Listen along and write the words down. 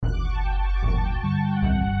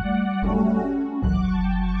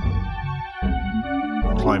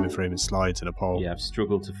climbing frame and slides and a pole. Yeah, I've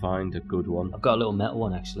struggled to find a good one. I've got a little metal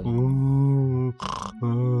one actually.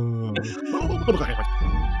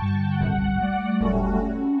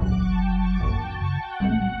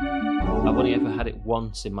 I've only ever had it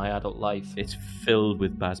once in my adult life. It's filled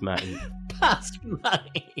with basmati.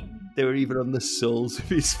 Basmati. They were even on the soles of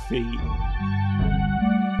his feet.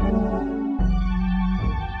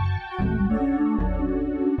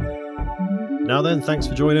 Now then, thanks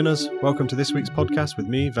for joining us. Welcome to this week's podcast with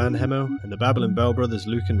me, Van Hemo, and the Babylon Bell brothers,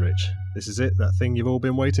 Luke and Rich. This is it, that thing you've all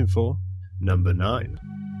been waiting for. Number 9.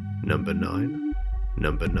 Number 9.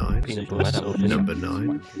 Number 9. Peanut butter. Number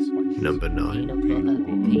 9. Number 9.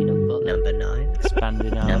 Peanut butter. Number 9.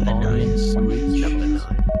 Expanding our Number audience. 9. Number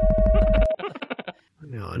 9.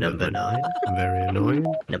 Oh, Number 9. Very annoying.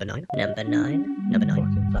 Number 9. Number 9. Number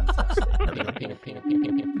 9. Fantastic. Number 9. Peanut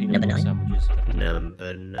Number butter 9. sandwiches.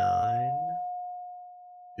 Number 9.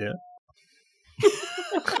 Yeah.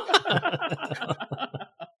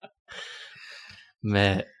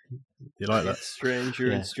 Mate, You like that? Stranger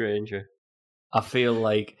Yeah. and stranger. I feel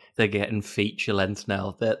like they're getting feature length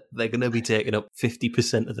now. They're going to be taking up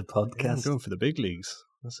 50% of the Yeah, I'm podcast. going for the big leagues.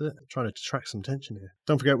 That's it. Trying to attract some attention here.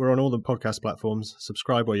 Don't forget, we're on all the podcast platforms.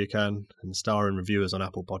 Subscribe where you can and star and review us on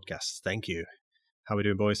Apple Podcasts. Thank you. How we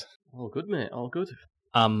doing, boys? All good, mate. All good.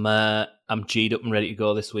 I'm G'd up and ready to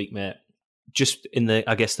go this week, mate. Just in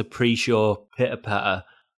the pre-show pitter-patter,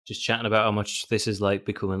 just chatting about how much this is like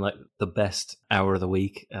becoming like the best hour of the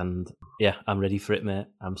week. And yeah, I'm ready for it, mate.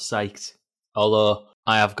 I'm psyched. Although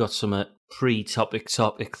I have got some pre-topic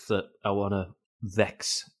that I want to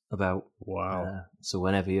vex about. Wow. So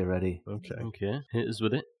whenever you're ready. Okay. Okay, hit us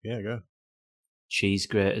with it. Yeah, go. Cheese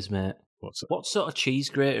graters, mate. What's it? What sort of cheese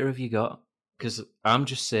grater have you got? Because I'm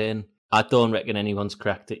just saying, I don't reckon anyone's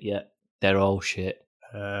cracked it yet. They're all shit.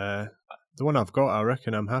 The one I've got, I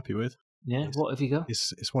reckon I'm happy with. Yeah, Yes. what have you got?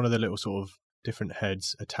 It's one of the little sort of different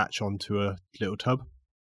heads attach onto a little tub.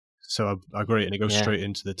 So I grate it and it goes Yeah. straight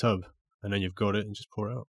into the tub. And then you've got it and just pour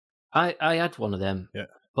it out. I had one of them. Yeah.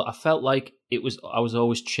 But I felt like I was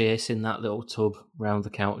always chasing that little tub round the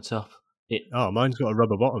countertop. Oh, mine's got a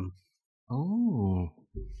rubber bottom. Oh.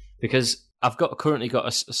 Because I've currently got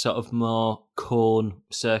a sort of more cone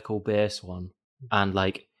circle base one, and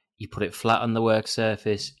like you put it flat on the work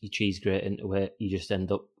surface, you cheese grate into it, you just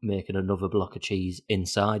end up making another block of cheese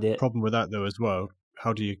inside it. Problem with that though as well,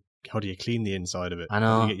 how do you clean the inside of it? I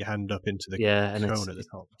know. You get your hand up into the Yeah, and cone it's at the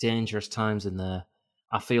top. dangerous times in there.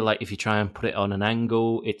 I feel like if you try and put it on an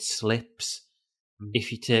angle, it slips.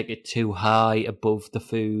 If you take it too high above the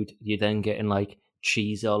food, you're then getting like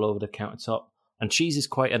cheese all over the countertop. And cheese is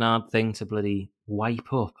quite an hard thing to bloody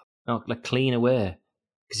wipe up, like clean away.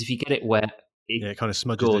 Because if you get it wet, it kind of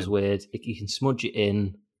smudges goes in. weird. You can smudge it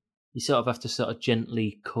in. You sort of have to sort of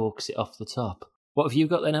gently coax it off the top. What have you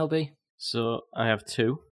got then, LB? So I have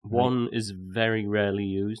two. One is very rarely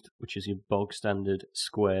used, which is your bog standard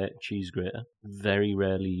square cheese grater. Very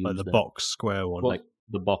rarely used. Like the there. box square one. Like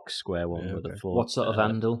the box square one Yeah, with okay. the four. What sort of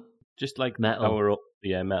handle? Just like Metal? power up.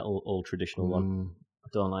 Yeah, metal, all traditional one. I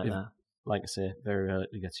don't like If- that. Like I say, very rarely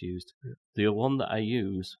gets used. The one that I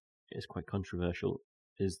use is quite controversial.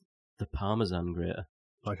 Is the Parmesan grater.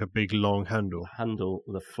 Like a big long handle. Handle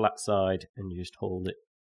with a flat side, and you just hold it.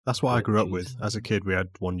 That's what I Like grew up cheese. with. As a kid, we had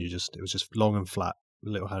one. It was just long and flat, a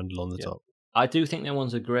little handle on the Yeah. top. I do think them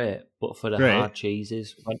ones are great, but for the Great? hard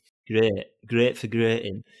cheeses, great for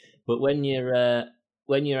grating. But when you're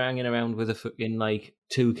hanging around with a fucking like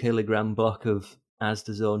 2 kilogram block of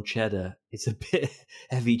Asda's own cheddar, it's a bit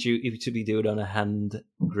heavy duty to be doing on a hand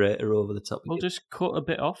grater over the top. We'll just cut a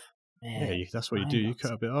bit off. Yeah, that's what you I do. You got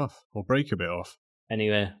cut a bit off or break a bit off.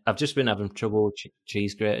 Anyway, I've just been having trouble with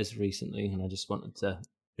cheese graters recently, and I just wanted to.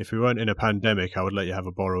 If we weren't in a pandemic, I would let you have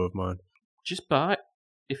a borrow of mine. Just buy.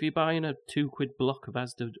 If you're buying a £2 block of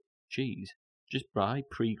Asda cheese, just buy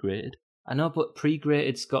pre-grated. I know, but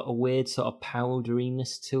pre-grated's got a weird sort of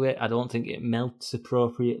powderiness to it. I don't think it melts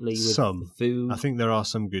appropriately with Some. the food. I think there are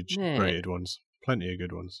some good Yeah. grated ones. Plenty of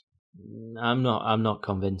good ones. I'm not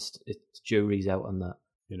convinced. Jury's out on that.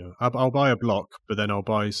 You know, I'll buy a block, but then I'll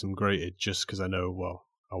buy some grated just because I know, well,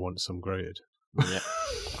 I want some grated. Yeah.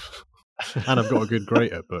 And I've got a good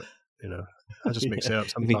grater, but, you know, I just mix it up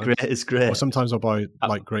If you sometimes. grate is great. Or sometimes I'll buy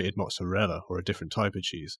like grated mozzarella or a different type of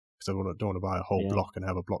cheese because I don't want to buy a whole Yeah. block and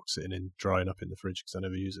have a block sitting in drying up in the fridge because I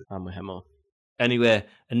never use it. I'm with Hemo. Anyway,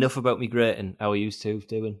 enough about me grating. How are you two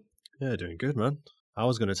doing? Yeah, doing good, man. I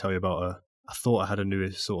was going to tell you about I thought I had a new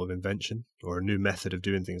sort of invention or a new method of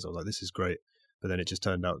doing things. I was like, this is great. But then it just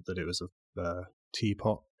turned out that it was a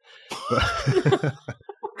teapot. But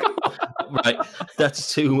Right,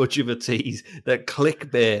 that's too much of a tease. That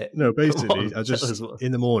clickbait. No, Come basically, on, I just tell us what-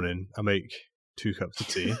 in the morning I make 2 cups of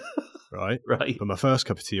tea, right? Right. But my first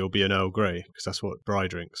cup of tea will be an Earl Grey because that's what Bri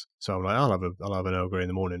drinks. So I'm like, I'll have an Earl Grey in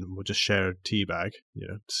the morning. And we'll just share a tea bag,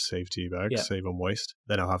 to save tea bags, Yeah. save on waste.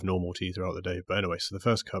 Then I'll have normal tea throughout the day. But anyway, so the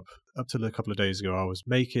first cup, up to a couple of days ago, I was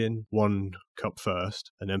making 1 cup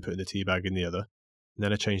first and then putting the tea bag in the other. And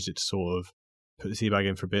then I changed it to sort of put the tea bag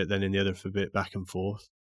in for a bit, then in the other for a bit, back and forth.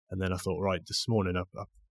 And then I thought, right, this morning I'll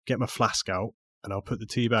get my flask out and I'll put the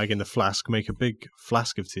tea bag in the flask, make a big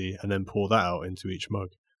flask of tea, and then pour that out into each mug.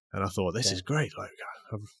 And I thought, this is great. Like,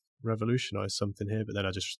 I've revolutionized something here. But then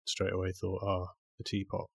I just straight away thought, the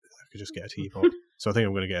teapot. I could just get a teapot. So I think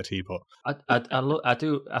I'm going to get a teapot.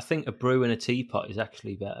 I think a brew in a teapot is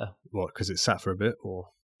actually better. What, because it's sat for a bit? Or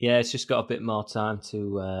Yeah, it's just got a bit more time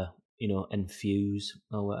to, infuse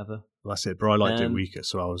or whatever. well, that's it. Bri liked it Um, weaker,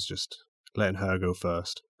 so I was just letting her go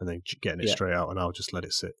first and then getting it Yeah. straight out, and I'll just let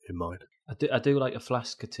it sit in mine. I do like a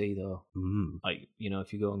flask of tea though. Mm. Like,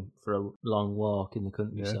 if you're going for a long walk in the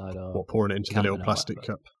countryside or What, pouring it into the camping little or plastic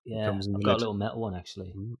whatever. cup? Yeah, comes in I've the got a lid. little metal one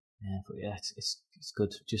actually. Mm. Yeah, but yeah, it's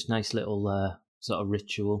good. Just nice little sort of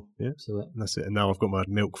ritual Yeah. to it. And that's it. And now I've got my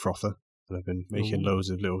milk frother, and I've been making Ooh. loads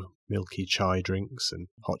of little milky chai drinks and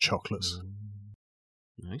hot chocolates.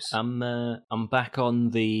 Nice. I'm back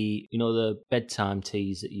on the bedtime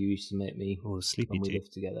teas that you used to make me Oh, the sleepy when we tea.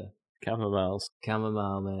 lived together. Camomiles.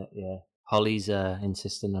 Chamomile, mate. Yeah. Holly's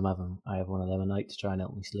insisting I have one of them a night to try and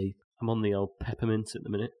help me sleep. I'm on the old peppermint at the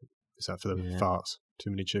minute. Is that for the Yeah. farts?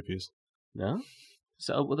 Too many chippies? No?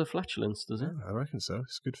 Set up with a flatulence, does it? Yeah, I reckon so.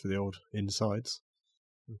 It's good for the old insides.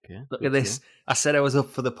 Okay. Look good at to this. I said I was up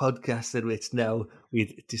for the podcast, and it's now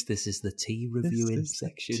this is the tea reviewing This is the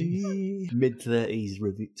section. tea. Mid-30s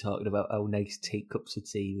review talking about how nice cups of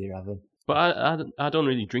tea we're having. But I don't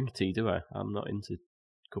really drink tea, do I? I'm not into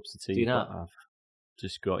cups of tea. Do you but not? I've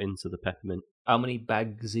just got into the peppermint. How many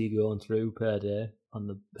bags are you going through per day on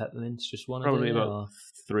the peppermints? Just one Probably a day? about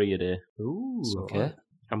 3 a day. Ooh, So, okay.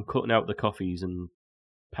 I'm cutting out the coffees and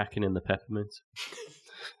packing in the peppermint.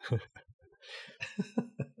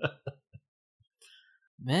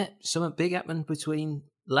 Mate, something big happened between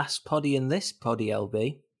last poddy and this poddy,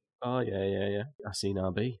 LB. Oh, yeah. I seen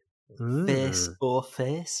RB. Face Mm. or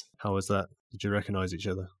face. How was that? Did you recognise each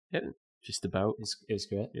other? Just about. It was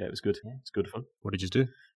great. Yeah, it was good. Yeah. It's good fun. What did you do?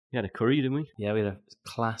 We had a curry, didn't we? Yeah, we had a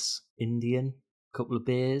class Indian, couple of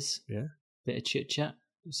beers. Yeah. Bit of chit chat.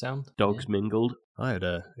 Sound. Dogs mingled. I had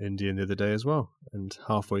a Indian the other day as well, and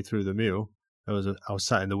halfway through the meal, I was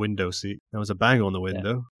sat in the window seat. There was a bang on the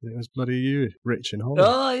window. It was bloody you, Rich and Holly.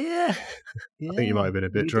 Oh, yeah. I think you might have been a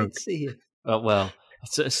bit we drunk. Did see you. Oh, well,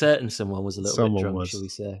 a certain someone was a little Someone bit drunk, was. shall we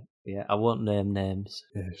say. Yeah, I won't name names.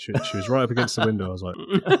 Yeah, she was right up against the window. I was like,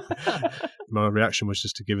 my reaction was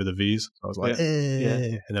just to give her the V's. I was like,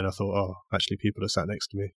 Yeah. And then I thought, oh, actually, people are sat next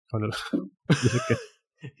to me. Kind of.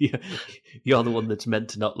 You're the one that's meant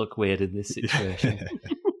to not look weird in this situation.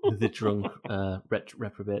 The drunk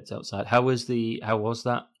reprobates outside. How was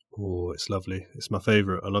that? Oh, it's lovely. It's my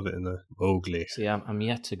favourite. I love it in the Mowgli. See, I'm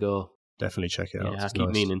yet to go. Definitely check it out. Yeah, I It's keep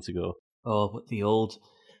nice. meaning to go. Oh, but the old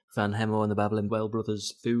Van Hemel and the Babbling Bell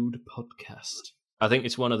Brothers food podcast. I think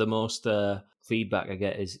it's one of the most feedback I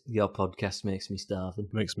get is your podcast makes me starving.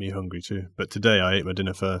 Makes me hungry too. But today I ate my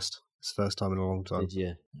dinner first. It's the first time in a long time. Did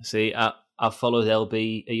you? See, I've followed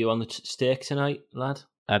LB. Are you on the steak tonight, lad?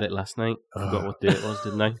 I had it last night. Forgot what day it was,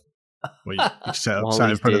 didn't I? Well, you sat All in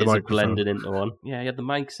these front of the days are microphone. blended into one. Yeah, I had the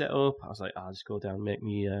mic set up. I was like, I'll just go down and make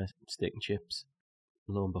me steak and chips.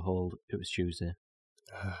 Lo and behold, it was Tuesday.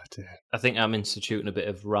 Ah, dear. I think I'm instituting a bit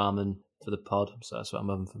of ramen for the pod, so that's what I'm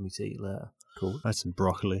having for me to eat later. Cool. I had some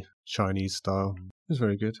broccoli, Chinese style. It was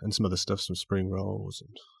very good. And some other stuff, some spring rolls.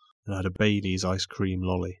 And I had a Bailey's ice cream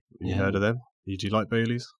lolly. Have you Yeah. heard of them? Do you like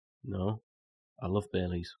Bailey's? No, I love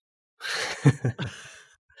Bailey's.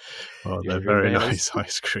 Well, You they're ever very drink Baileys? nice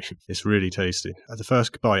ice cream. It's really tasty. At the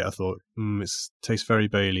first bite, I thought, it tastes very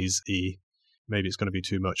Bailey's-y. Maybe it's going to be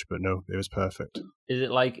too much, but no, it was perfect. Is it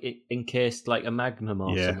like encased like a Magnum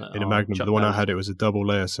or Yeah, something? in a or Magnum. chopped The one I down? had, it was a double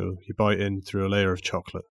layer, so you bite in through a layer of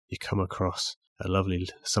chocolate. You come across a lovely,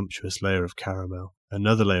 sumptuous layer of caramel,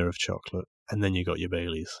 another layer of chocolate, and then you got your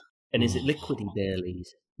Baileys. And is it liquidy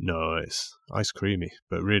Baileys? No, it's ice creamy,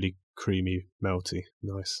 but really creamy, melty.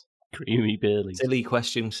 Nice. Creamy Bailey's. Silly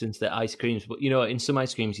question since they're ice creams, but in some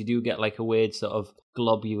ice creams you do get like a weird sort of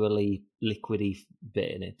globularly liquidy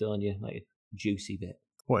bit in it, don't you? Like a juicy bit.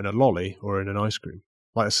 What, in a lolly or in an ice cream?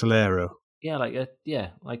 Like a Solero? Yeah,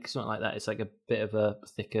 like something like that. It's like a bit of a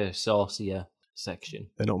thicker, saucier section.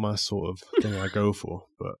 They're not my sort of thing I go for,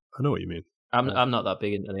 but I know what you mean. I'm not that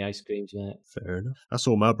big into the ice creams, mate. Fair enough. I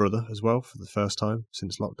saw my brother as well for the first time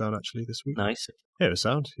since lockdown, actually, this week. Nice. Yeah, it was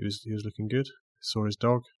sound. He was looking good. Saw his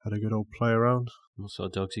dog, had a good old play around. What sort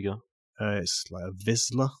of dogs you got? It's like a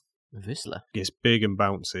Vizsla. A Whistler. It's big and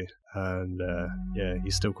bouncy, and yeah,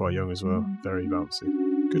 he's still quite young as well. Very bouncy.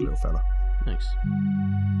 Good little fella. Nice.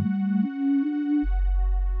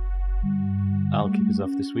 I'll kick us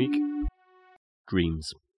off this week.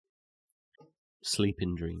 Dreams.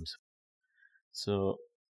 Sleeping dreams. So,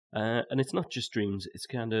 and it's not just dreams, it's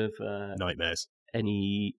kind of Nightmares.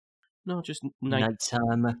 Just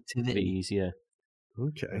Nighttime activity. activities, yeah.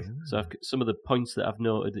 Okay. So I've, some of the points that I've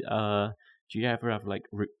noted are, do you ever have like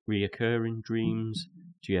reoccurring dreams?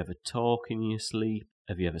 Do you ever talk in your sleep?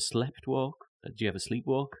 Have you ever slept walk? Do you ever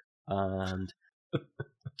sleepwalk? And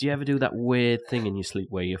do you ever do that weird thing in your sleep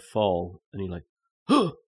where you fall and you're like,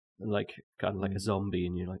 oh, and like kind of like a zombie,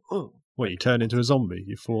 and you're like, oh. What, you turn into a zombie?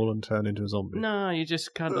 You fall and turn into a zombie? No, you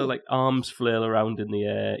just kind of like arms flail around in the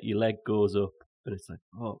air, your leg goes up, and it's like,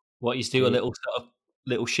 oh. What, you do a little sort of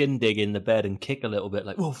little shindig in the bed and kick a little bit,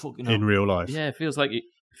 like, whoa, fucking hell. In real life? Yeah, it feels like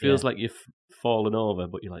like you've fallen over,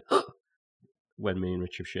 but you're like, oh. When me and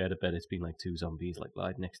Rich have shared a bed, it's been like two zombies like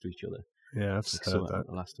lying next to each other. Yeah, I've Like heard that.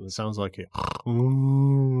 The last of It us. sounds like it.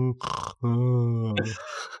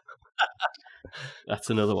 That's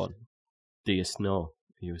another one. Do you snore?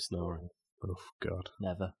 Are you a snorer? Oh, God.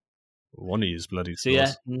 Never. One of you's bloody So,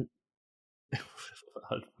 yeah. snores.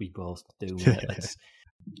 We both do, mate.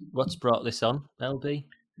 What's brought this on, LB?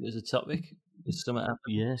 There's a topic? There's something happened?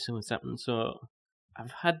 Yeah, so what's happened? So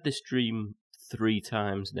I've had this dream 3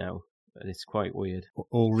 times now, and it's quite weird.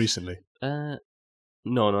 All recently?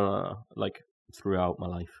 No. Like, throughout my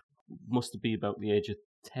life. Must have been about the age of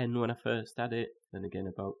 10 when I first had it, then again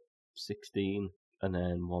about 16, and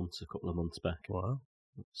then once a couple of months back. Wow.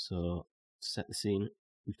 So, to set the scene,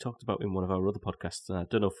 we've talked about in one of our other podcasts, and I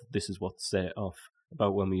don't know if this is what set it off,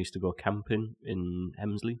 about when we used to go camping in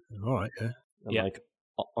Hemsley. All right, yeah. And Yeah. like,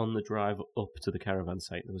 on the drive up to the caravan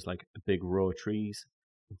site, there was like a big row of trees.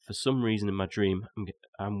 And for some reason in my dream,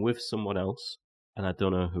 I'm with someone else, and I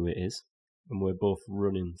don't know who it is. And we're both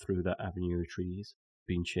running through that avenue of trees,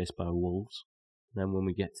 being chased by wolves. And then when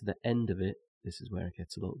we get to the end of it, this is where it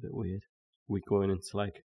gets a little bit weird. We're going into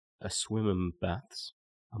like a swimming baths,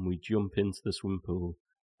 and we jump into the swimming pool,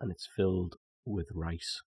 and it's filled with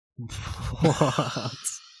rice. What?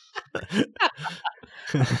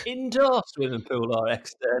 Indoor swimming pool or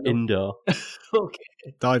external? Indoor.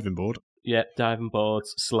 Okay. Diving board? Yeah, diving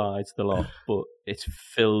boards, slides, the lot, but it's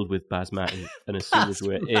filled with basmati, and as soon as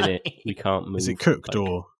we're in it, we can't move. Is it cooked like,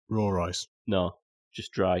 or raw rice? No,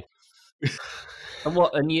 just dry. And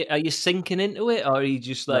what? And are you sinking into it, or are you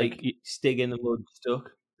just like Like, sticking the mud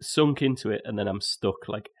stuck? Sunk into it, and then I'm stuck,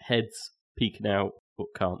 like heads peeking out, but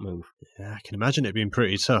can't move. Yeah, I can imagine it being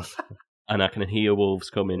pretty tough. And I can hear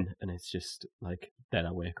wolves coming, and it's just like, then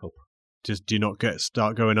I wake up. Just do you not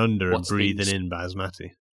start going under What's and breathing these? in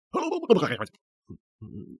basmati?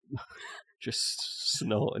 Just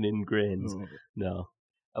snorting in grains. No.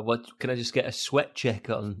 What can I just get a sweat check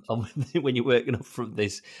on when you're waking up from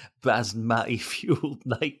this basmati fueled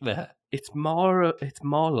nightmare? It's more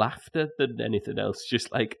laughter than anything else,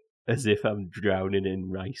 just like as if I'm drowning in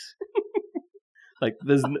rice. Like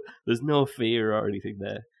there's no fear or anything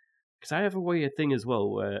there. Because I have a weird thing as well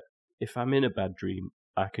where if I'm in a bad dream,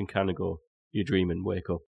 I can kind of go, you're dreaming, wake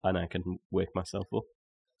up, and I can wake myself up.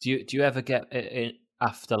 Do you ever get it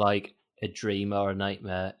after like a dream or a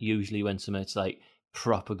nightmare? Usually when something's like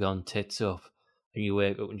proper gone tits up, and you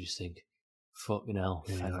wake up and just think, "Fucking hell,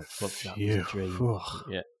 Yeah, thank like, fuck that was phew. a dream." Oh.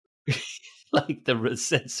 Yeah. Like the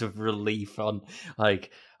sense of relief on,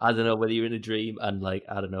 like, I don't know whether you're in a dream and like,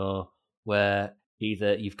 I don't know, where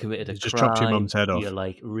either you've committed a You just crime, chopped your mum's head off. you're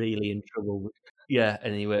like really in trouble. Yeah,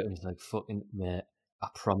 and then you wake up and it's like, fucking mate, I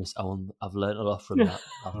promise I've learned a lot from that.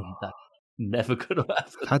 That's never gonna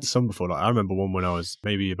happen. I've had some before. Like I remember one when I was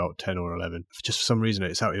maybe about 10 or 11. Just for some reason,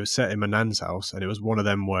 it was set in my nan's house, and it was one of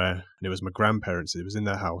them where, and it was my grandparents. It was in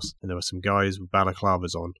their house, and there were some guys with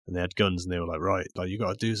balaclavas on, and they had guns, and they were like, "Right, like you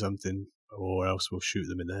got to do something, or else we'll shoot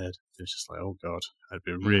them in the head." It was just like, oh god, it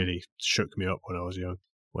really shook me up when I was young.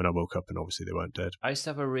 When I woke up, and obviously they weren't dead. I used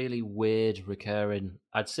to have a really weird recurring,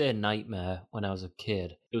 I'd say a nightmare when I was a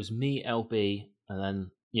kid. It was me, LB, and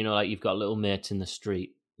then, you know, like you've got little mates in the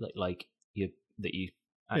street like you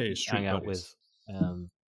your street hang out buddies. with.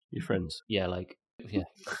 Your friends. Yeah,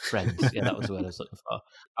 friends. Yeah, that was the word I was looking for.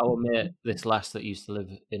 Our mate, this lass that used to live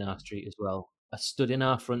in our street as well, I stood in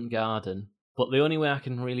our front garden But the only way I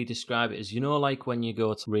can really describe it is, like when you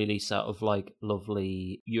go to really sort of like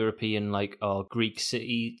lovely European, like, or Greek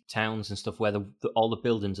city towns and stuff where all the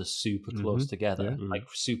buildings are super close together, like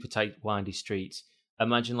super tight, windy streets.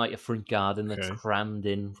 Imagine like a front garden that's crammed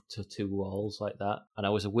in to 2 walls like that. And I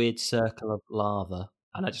was a weird circle of lava,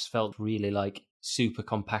 and I just felt really like super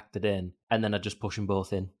compacted in. And then I just push them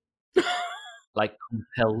both in. Like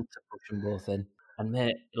compelled to push them both in. And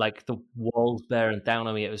mate, like the walls bearing down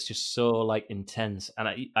on me, it was just so like intense. And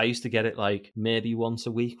I used to get it like maybe once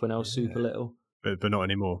a week when I was super little. But not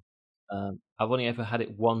anymore. I've only ever had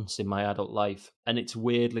it once in my adult life. And it's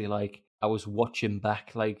weirdly like I was watching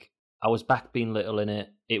back, like I was back being little in it.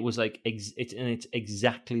 It was like, it's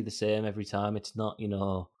exactly the same every time. It's not,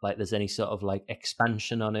 like there's any sort of like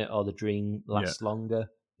expansion on it or the dream lasts longer.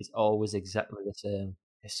 It's always exactly the same.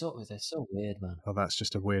 They're so weird, man. Oh, that's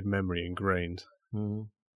just a weird memory ingrained. Mm.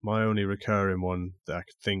 My only recurring one that I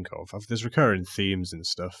could think of, there's recurring themes and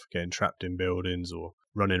stuff, getting trapped in buildings or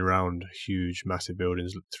running around huge, massive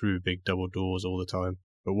buildings through big double doors all the time.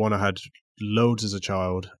 But one I had loads as a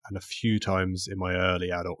child and a few times in my early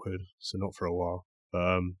adulthood, so not for a while.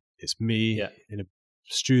 It's me in a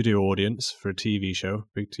studio audience for a TV show,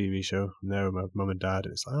 big TV show. I'm there with my mum and dad,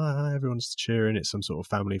 and it's like, everyone's cheering. It's some sort of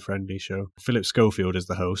family-friendly show. Philip Schofield is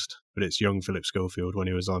the host, but it's young Philip Schofield when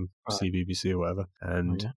he was on CBBC or whatever.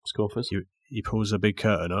 And he pulls a big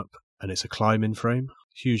curtain up, and it's a climbing frame,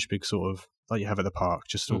 huge, big sort of, like you have at the park,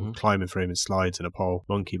 just sort of climbing frame and slides and a pole,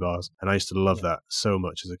 monkey bars. And I used to love that so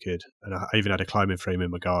much as a kid. And I even had a climbing frame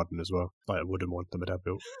in my garden as well, like a wooden one that my dad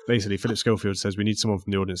built. Basically, Philip Schofield says, we need someone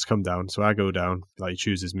from the audience to come down. So I go down, like he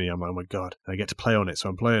chooses me. I'm like, oh my God. And I get to play on it. So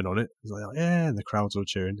I'm playing on it. He's like, yeah, and the crowd's all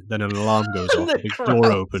cheering. Then an alarm goes off, a big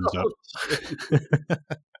door opens up.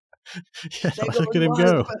 Look at him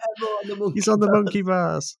go. He's on the monkey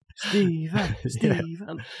bars.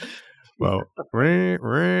 Steven. Well,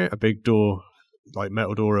 a big door, like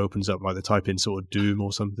metal door opens up, like they type in sort of Doom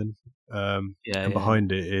or something. And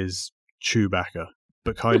behind it is Chewbacca,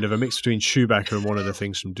 but kind of a mix between Chewbacca and one of the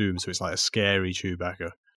things from Doom. So it's like a scary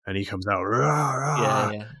Chewbacca. And he comes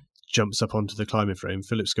out, jumps up onto the climbing frame.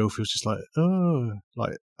 Philip Schofield's just like, oh,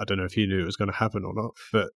 like, I don't know if he knew it was going to happen or not,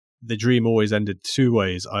 but the dream always ended 2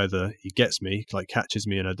 ways. Either he gets me, like catches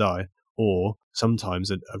me and I die, or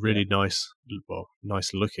sometimes a really nice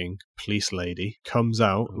looking police lady comes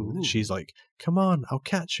out and she's like, come on, I'll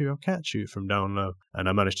catch you from down low. And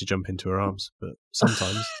I managed to jump into her arms, but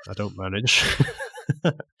sometimes I don't manage.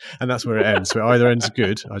 And that's where it ends. So it either ends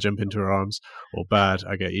good, I jump into her arms, or bad,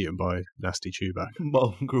 I get eaten by nasty Chewbacca.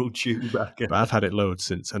 Mongrel Chewbacca. But I've had it loads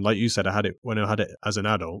since. And like you said, I had it when I had it as an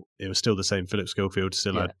adult. It was still the same. Philip Schofield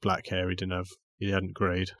still had black hair. He hadn't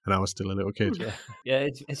greyed, and I was still a little kid. Yeah,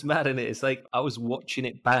 it's mad, isn't it? It's like I was watching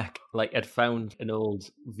it back, like I'd found an old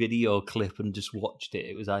video clip and just watched it.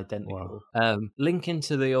 It was identical. Wow. Linking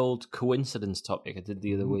to the old coincidence topic I did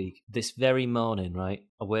the other week, this very morning, right,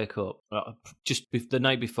 I wake up, just the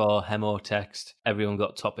night before, Hemo text, everyone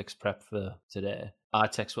got topics prepped for today. I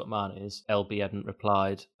text what mine is, LB hadn't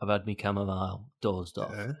replied, I've had me chamomile dozed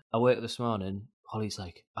off. I wake up this morning, Holly's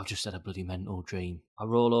like, I've just had a bloody mental dream. I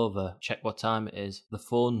roll over, check what time it is. The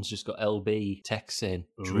phone's just got LB text saying,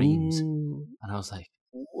 dreams. Ooh. And I was like,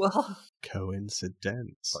 what?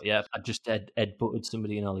 Coincidence. But yeah, I just head-butted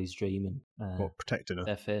somebody in Ollie's dream. And protecting her?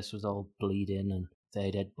 Their face was all bleeding and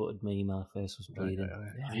they'd head-butted me, my face was bleeding.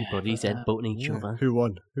 Everybody's head-butting each other. Who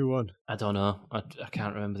won? I don't know. I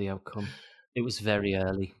can't remember the outcome. It was very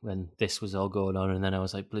early when this was all going on, and then I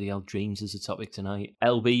was like, bloody hell, dreams is a topic tonight.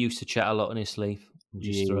 LB used to chat a lot on his sleeve. I'm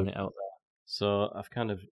just throwing it out there. So I've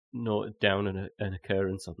kind of noted down an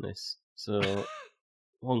occurrence on this. So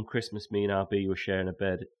one Christmas, me and RB were sharing a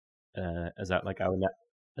bed as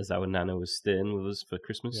our nana was staying with us for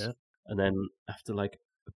Christmas. Yeah. And then after like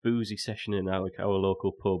a boozy session in our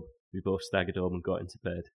local pub, we both staggered home and got into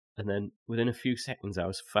bed. And then within a few seconds, I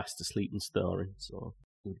was fast asleep and snoring, so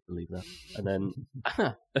who would believe that? And then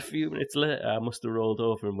a few minutes later, I must have rolled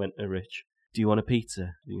over and went to Rich, do you want a pizza?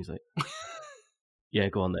 And he was like, yeah,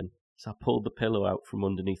 go on then. So I pulled the pillow out from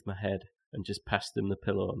underneath my head and just passed him the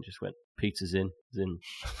pillow and just went, pizza's in.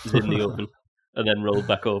 It's in the oven. And then rolled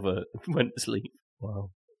back over and went to sleep.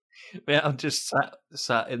 Wow. Yeah, I'm just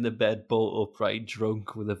sat in the bed, bolt upright,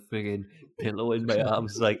 drunk with a frigging pillow in my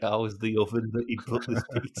arms, like I was the oven that he put this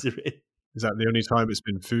pizza in. Is that the only time it's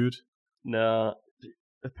been food? No.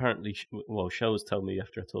 Apparently, Shell was telling me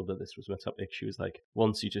after I told her this was my topic, she was like,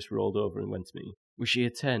 once he just rolled over and went to me, was she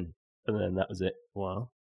a 10? And then that was it.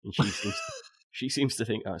 Wow. And she seems to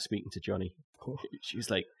think I was speaking to Johnny. She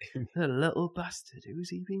was like, the little bastard, who's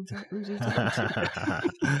he talking to?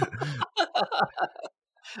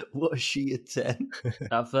 what a she at 10.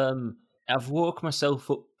 I've woke myself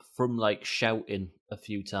up from like shouting a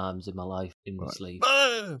few times in my life in my sleep.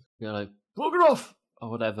 You're like, bugger off or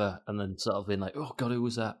whatever, and then sort of being like, oh god, who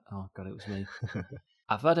was that? Oh god, it was me.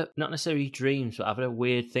 I've had not necessarily dreams, but I've had a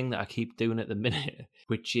weird thing that I keep doing at the minute,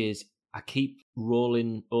 which is I keep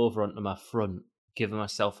rolling over onto my front, giving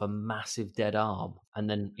myself a massive dead arm, and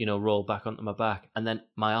then, roll back onto my back. And then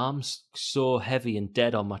my arm's so heavy and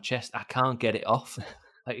dead on my chest, I can't get it off.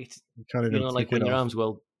 Like, it's, Can't even like flick when it your off. arm's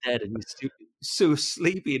well dead and you're so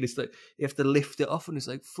sleepy, and it's like you have to lift it off, and it's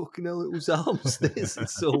like, fucking hell, it was arms. This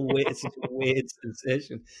it's so weird. It's such a weird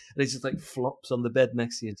sensation, and it's just like flops on the bed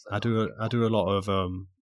next to you. It's like, I do a lot of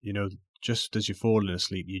just as you're falling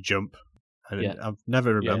asleep, you jump, and Yeah.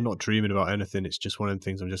 I'm not dreaming about anything. It's just one of the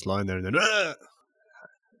things. I'm just lying there and then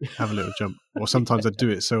have a little jump. Or sometimes I do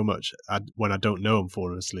it so much when I don't know I'm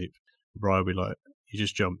falling asleep. Brian will be like, "You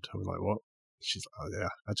just jumped." I'm like, "What?" She's like, "Oh yeah,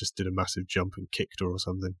 I just did a massive jump and kicked her or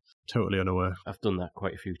something." Totally unaware. I've done that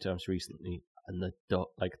quite a few times recently, and the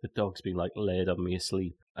dog's been like laid on me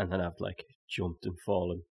asleep, and then I've like jumped and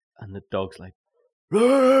fallen, and the dog's like,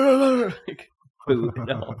 like booting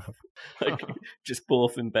off, like just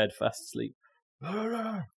both in bed fast asleep.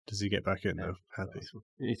 Does he get back in though? Happy.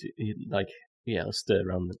 He'll stir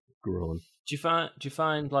around and groan. Do you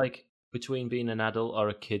find like between being an adult or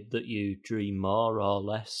a kid that you dream more or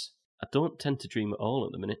less? I don't tend to dream at all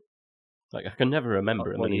at the minute. Like, I can never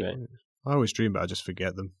remember them anyway. I always dream, but I just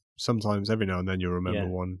forget them. Sometimes, every now and then, you'll remember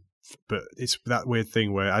one. But it's that weird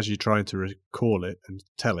thing where as you're trying to recall it and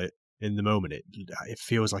tell it, in the moment, it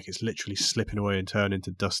feels like it's literally slipping away and turning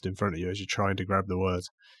into dust in front of you as you're trying to grab the words.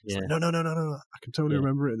 It's like, no, I can totally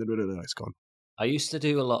remember it, and then it's gone. I used to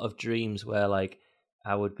do a lot of dreams where, like,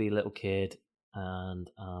 I would be a little kid and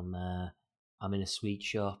I'm in a sweet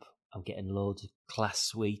shop. I'm getting loads of class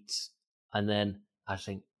sweets, and then I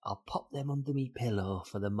think I'll pop them under me pillow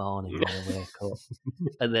for the morning when I wake up,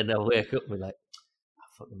 and then I'll wake up and be like, "I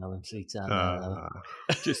fucking know them sweets aren't there."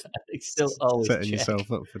 Just it's still always setting check. yourself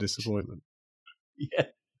up for disappointment. Yeah,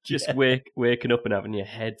 just waking up and having your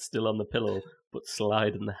head still on the pillow, but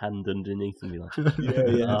sliding the hand underneath and be like,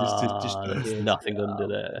 there's nothing under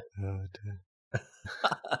there. Oh dear.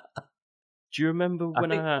 Do you remember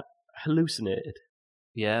when I hallucinated?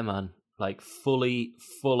 Yeah, man. Like full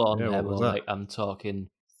on. Yeah, what was that? Like I'm talking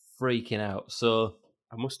freaking out. So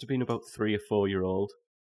I must have been about 3 or 4 year old,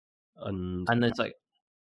 and there's like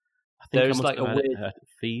I think there's I must like have a had weird a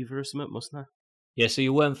fever or something, mustn't I? Yeah, so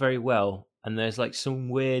you weren't very well, and there's like some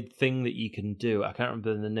weird thing that you can do. I can't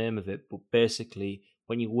remember the name of it, but basically,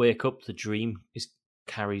 when you wake up, the dream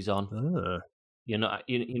carries on. You're not,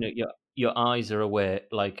 your eyes are aware,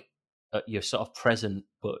 like you're sort of present,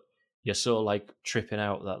 but you're so like tripping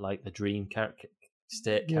out that like the dream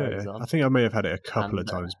state carries on. I think I may have had it a couple of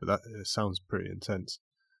times, but that sounds pretty intense.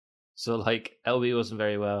 So like LB wasn't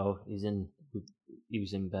very well. He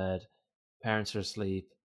was in bed. Parents are asleep.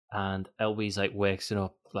 And LB's like wakes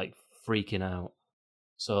up, like freaking out.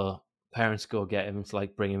 So parents go get him to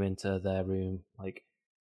like bring him into their room. Like,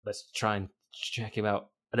 let's try and check him out.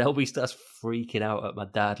 And LB starts freaking out at my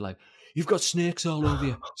dad, like, "You've got snakes all over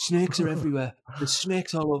you. Snakes are everywhere. There's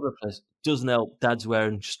snakes all over the place." Doesn't help. Dad's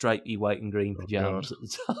wearing stripy white and green pajamas at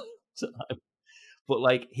the time. But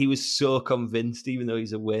like, he was so convinced, even though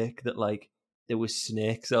he's awake, that like there was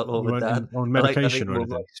snakes all over Dad. On medication or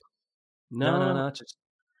anything? No, just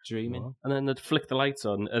dreaming. And then they'd flick the lights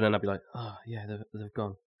on, and then I'd be like, "Oh yeah, they've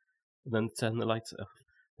gone." And then turn the lights off,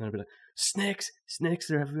 and I'd be like, "Snakes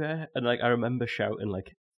are everywhere!" And like I remember shouting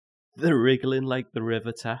like, "They're wriggling like the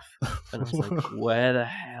River Taff," and I was like, "Where the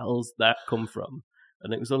hell's that come from?"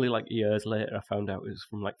 And it was only like years later I found out it was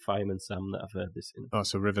from like Fireman Sam that I've heard this in. Oh,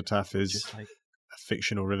 so River Taff is just like a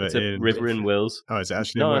fictional river it's a river in Wales. Oh, is it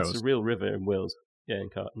actually no, in Wales? it's a real river in Wales. Yeah,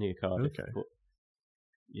 near Cardiff. Okay. But,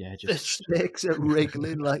 yeah, The just snakes are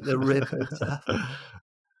wriggling like the River Taff.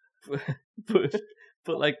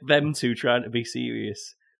 but like them two trying to be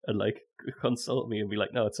serious and like consult me and be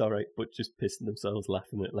like, "No, it's all right," but just pissing themselves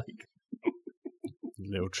laughing at like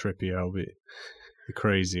little trippy Albie, the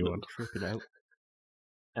crazy one, tripping out.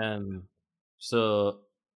 So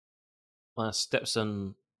my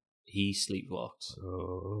stepson, he sleepwalks,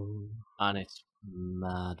 and it's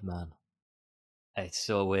mad, man. It's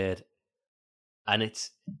so weird, and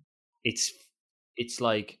it's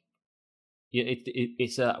like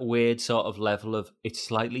it's a weird sort of level of it's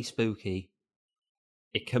slightly spooky.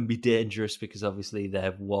 It can be dangerous because obviously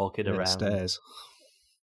they're walking around stairs.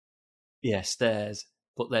 Yeah, stairs,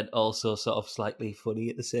 but then also sort of slightly funny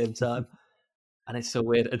at the same time. And it's so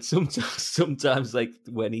weird. And sometimes like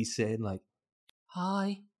when he's saying like,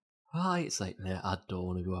 "Hi," Right, it's like, nah, I don't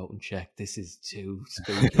want to go out and check. This is too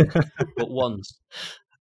spooky. But once,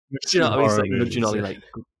 do you know what I mean? It's like nudging Ollie, like,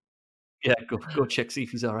 go check, see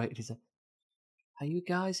if he's all right. And he's like, are you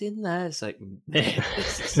guys in there? It's like, man,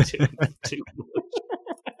 this is too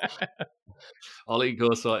much. Ollie,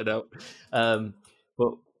 go sort it out.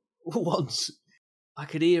 But once I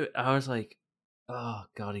could hear it, I was like, oh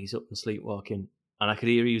God, he's up and sleepwalking. And I could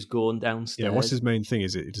hear he was going downstairs. Yeah, what's his main thing?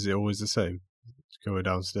 Is it always the same? Going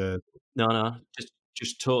downstairs? No,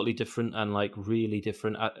 just totally different and like really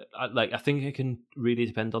different. I think it can really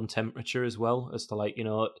depend on temperature as well, as to like, you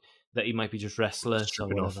know, that he might be just restless or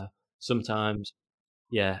whatever. Sometimes,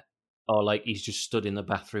 yeah, or like he's just stood in the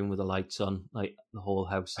bathroom with the lights on, like the whole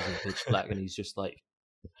house is in pitch black, and he's just like,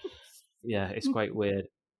 yeah, it's quite weird.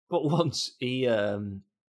 But once he, I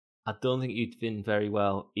don't think he'd been very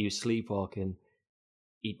well. He was sleepwalking.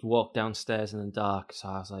 He'd walk downstairs in the dark, so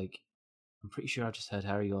I was like, I'm pretty sure I just heard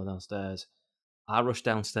Harry go downstairs. I rushed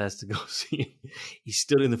downstairs to go see him. He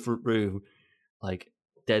stood in the front room, like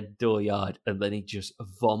dead dooryard, and then he just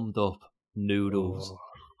vommed up noodles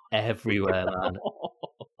everywhere, man.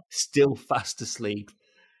 Still fast asleep.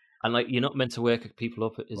 And like, you're not meant to wake people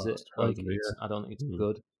up, is it? Like, I don't think it's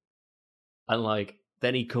good. And like,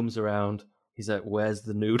 then he comes around, he's like, where's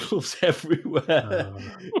the noodles everywhere?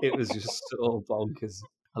 It was just so bonkers.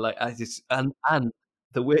 And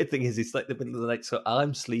the weird thing is, it's like the middle of the night, so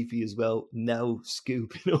I'm sleepy as well, now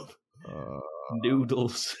scooping up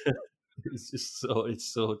noodles.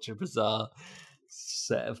 It's such a bizarre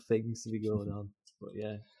set of things to be going on. But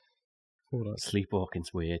yeah.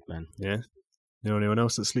 Sleepwalking's weird, man. Yeah. You know anyone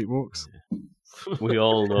else that sleepwalks? Yeah. We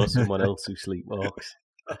all know someone else who sleepwalks.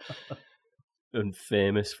 And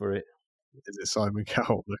famous for it. Is it Simon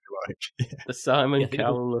Cowell lookalike? Yeah. The Simon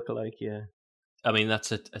Cowell lookalike, yeah. I mean,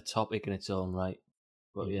 that's a topic in its own right.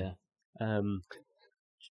 But yeah.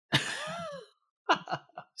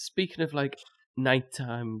 Speaking of like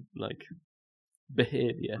nighttime like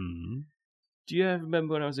behaviour, do you ever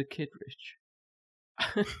remember when I was a kid,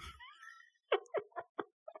 Rich?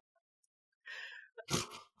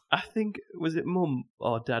 I think, was it Mum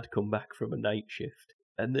or Dad come back from a night shift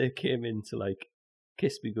and they came in to like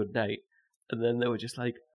kiss me goodnight, and then they were just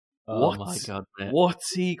like, oh my God, mate.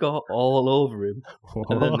 What's he got all over him?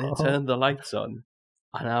 And then they turned the lights on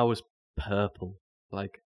and I was purple.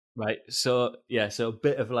 Like, right, so a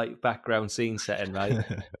bit of like background scene setting, right?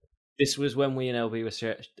 This was when we and LB were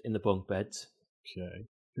stretched in the bunk beds. Okay.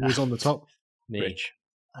 Who was on the top? Me. Rich.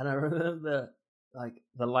 And I remember like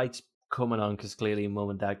the lights coming on because clearly Mum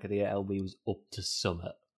and Dad could hear LB was up to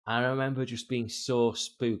summit. I remember just being so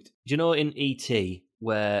spooked. Do you know in E.T.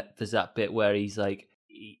 where there's that bit where he's like,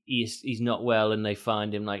 he's not well and they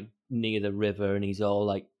find him like near the river and he's all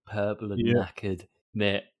like purple and knackered?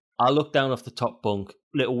 Mate, I looked down off the top bunk,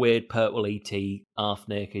 little weird purple E.T. half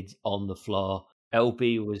naked on the floor.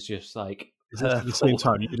 LB was just like... At the same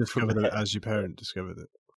time, you discovered it as your parent discovered it?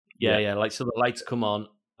 Yeah. Like, so the lights come on.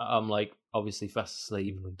 I'm like, obviously fast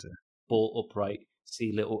asleep, bolt upright,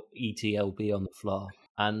 see little ETLB on the floor.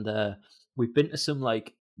 And we've been to some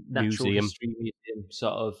like natural history museum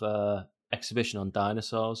sort of exhibition on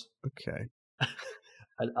dinosaurs. Okay.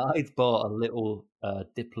 And I'd bought a little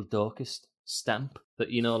Diplodocus stamp that,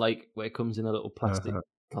 you know, like where it comes in a little plastic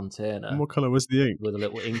container. And what colour was the ink? With a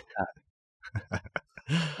little ink pad.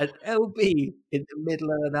 And LB in the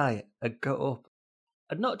middle of the night had got up,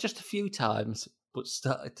 and not just a few times, but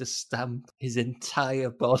started to stamp his entire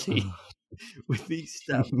body with these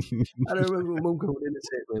stamps. And I remember Mum coming in and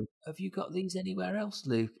saying to him, have you got these anywhere else,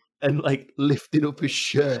 Luke? And like lifting up his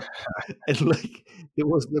shirt, and like there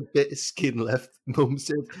wasn't a bit of skin left. Mum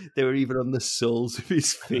said they were even on the soles of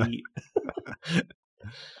his feet.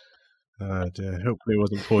 Oh dear, hopefully it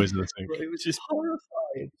wasn't poison, I think. It was just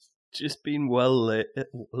horrifying. Just being well late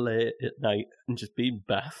at night and just being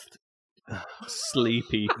bathed,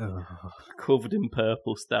 sleepy, covered in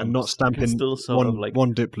purple stamps. And not stamping still sort of like...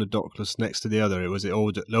 one Diplodocus next to the other. It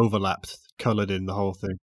all overlapped, coloured in the whole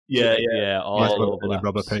thing. Yeah, all over a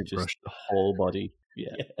rubber paintbrush. The whole body,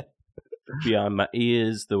 yeah. Behind my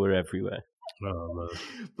ears, they were everywhere. Oh, man.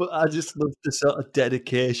 But I just love the sort of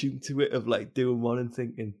dedication to it of like doing one and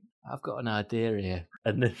thinking, I've got an idea here,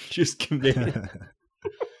 and then just committing.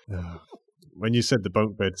 When you said the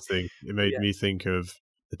bunk beds thing, it made me think of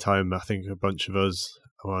the time I think a bunch of us,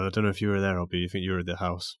 well, I don't know if you were there, Albie, I think you were at the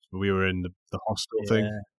house. We were in the hostel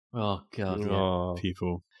thing. Oh, God. Oh.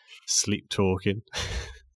 People sleep talking.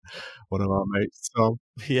 One of our mates, Tom,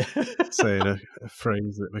 saying a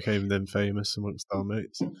phrase that became then famous amongst our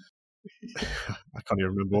mates. I can't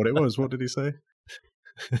even remember what it was. What did he say?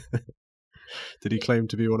 Did he claim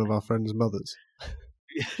to be one of our friends' mothers?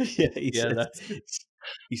 Yeah,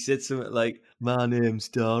 he said something like, "My name's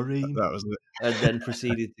Doreen," That was it. and then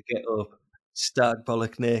proceeded to get up, stark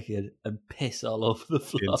bollock naked, and piss all over the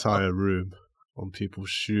floor. The entire room on people's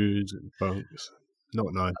shoes and bunks. Not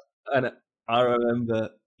nice. And I remember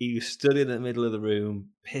he was stood in the middle of the room,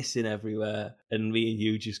 pissing everywhere, and me and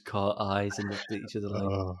you just caught eyes and looked at each other like,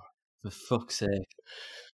 Oh, for fuck's sake,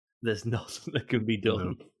 there's nothing that can be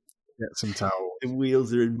done. no. Get some towels. The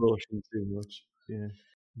wheels are in motion too much. Yeah.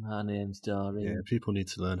 My name's Doreen. Yeah, people need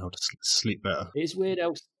to learn how to sleep better. It's weird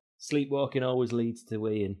how sleepwalking always leads to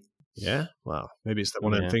weeing. Yeah? Well, maybe it's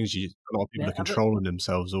one of Yeah. them things a lot of people Yeah, are controlling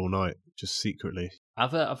themselves all night, just secretly.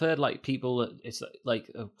 I've heard like people that it's like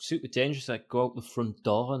super dangerous. Like go out the front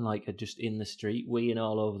door and like are just in the street weeing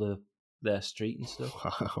all over their street and stuff.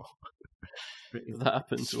 Wow. That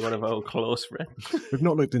happened to one of our close friends. We've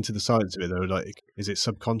not looked into the science of it, though. Like, is it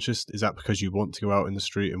subconscious? Is that because you want to go out in the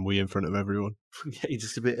street and wee in front of everyone? Yeah, you're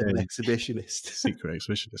just a bit of an Yeah. exhibitionist. Secret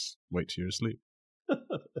exhibitionist. Wait till you're asleep.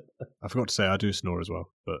 I forgot to say, I do snore as well,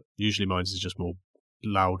 but usually mine is just more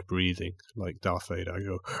loud breathing, like Darth Vader. I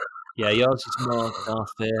go, Yeah, yours is more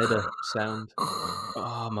Darth Vader sound.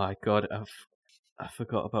 Oh my god, I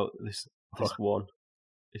forgot about this one.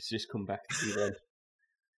 It's just come back to me then.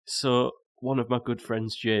 So one of my good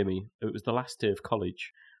friends, Jamie, it was the last day of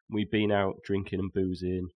college. We'd been out drinking and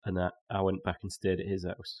boozing, and I went back and stayed at his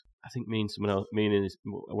house. I think me and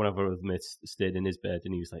one of our other mates stayed in his bed,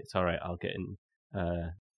 and he was like, "It's all right, I'll get in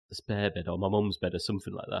the spare bed or my mum's bed or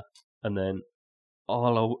something like that." And then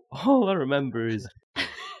all I remember is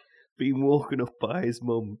being woken up by his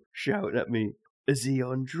mum shouting at me, "Is he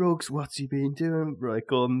on drugs? What's he been doing?" Like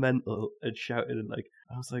going mental and shouting, and like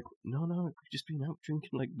I was like, "No, we've just been out drinking.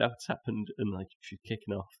 Like that's happened," and like she's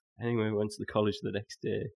kicking off. Anyway, we went to the college the next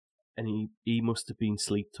day, and he must have been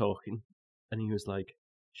sleep talking, and he was like,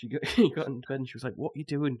 he got in bed and she was like, "What are you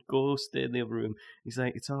doing? Go stay in the other room." He's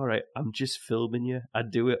like, "It's all right. I'm just filming you. I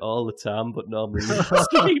do it all the time, but normally you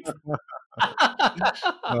sleep."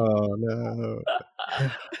 oh no.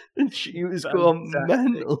 And she was going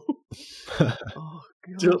mental. Oh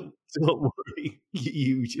god! Don't worry,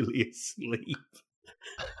 you're usually asleep.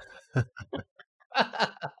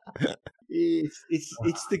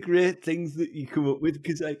 It's the great things that you come up with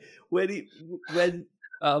because when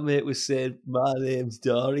our mate was saying my name's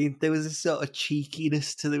Doreen, there was a sort of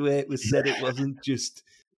cheekiness to the way it was said. It wasn't just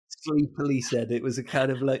sleepily said. It was a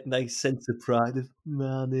kind of like nice sense of pride of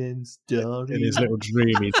my name's Doreen. In his little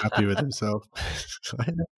dream, he's happy with himself.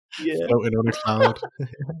 Yeah, Floating on a cloud.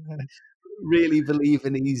 really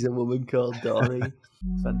believing he's a woman called Doreen.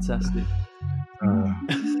 Fantastic.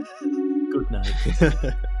 Good night.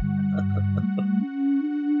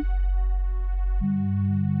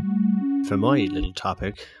 For my little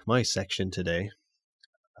topic, my section today,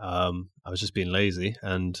 I was just being lazy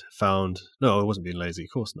and found... No, I wasn't being lazy, of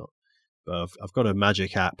course not. But I've got a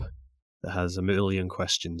magic app that has 1 million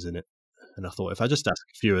questions in it. And I thought if I just ask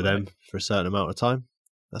a few of them for a certain amount of time,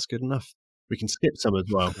 that's good enough. We can skip some as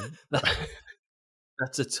well.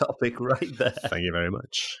 That's a topic right there. Thank you very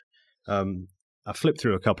much. I flipped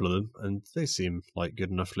through a couple of them, and they seem like good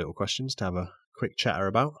enough little questions to have a quick chatter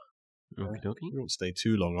about. Okie dokie. We won't stay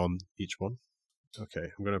too long on each one. Okay,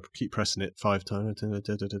 I'm going to keep pressing it 5 times.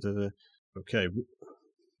 Okay,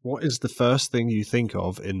 what is the first thing you think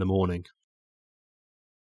of in the morning?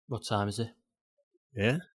 What time is it?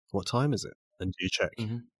 Yeah? What time is it? And do you check?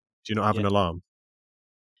 Mhm. Do you not have an Yeah. alarm?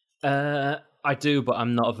 I do, but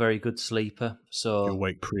I'm not a very good sleeper, so You'll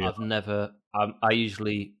wake pre. I've never. I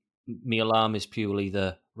usually my alarm is purely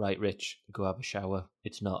the right, Rich, go have a shower.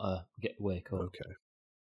 It's not a wake up.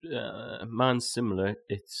 Okay. Mine's similar.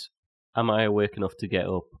 It's, am I awake enough to get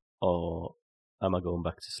up, or am I going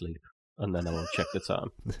back to sleep? And then I will check the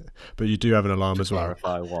time But you do have an alarm to as well.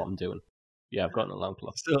 clarify what I'm doing. Yeah, I've got an alarm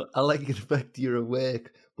clock. So I like the fact you're awake,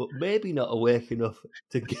 but maybe not awake enough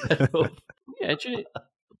to get up. Yeah, do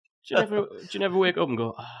you never wake up and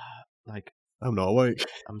go, like, I'm not awake.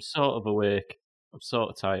 I'm sort of awake, I'm sort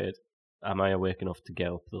of tired. Am I awake enough to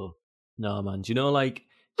get up though? No, man. Do you know like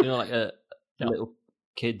a No. little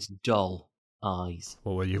kid's doll eyes,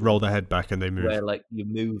 Or where you roll the head back and they move. where like you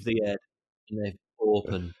move the head and they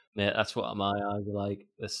open? Mate, that's what my eyes are like.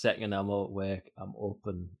 The second I'm awake, I'm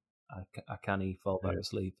open. I can't even fall back Yeah.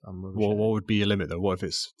 asleep. I'm rubbish. What at it. would be your limit though? What if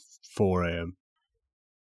it's 4 a.m.?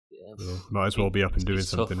 Yeah. Might as well be up and doing It's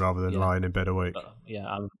something tough, rather than yeah. lying in bed awake. Yeah,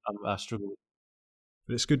 I struggle.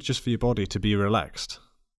 But it's good just for your body to be relaxed.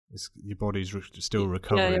 Your body's still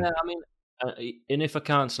recovering. Yeah. I mean, and if I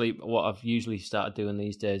can't sleep, what I've usually started doing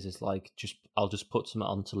these days is like I'll just put something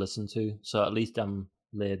on to listen to, so at least I'm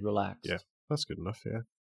laid relaxed. Yeah. That's good enough, yeah.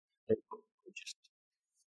 Just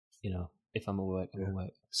if I'm awake, I'm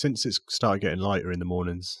awake. Since it's started getting lighter in the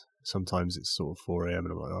mornings, sometimes it's sort of 4 a.m.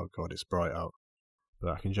 and I'm like, oh God, it's bright out.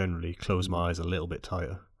 But I can generally close my eyes a little bit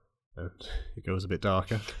tighter and it goes a bit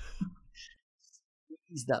darker.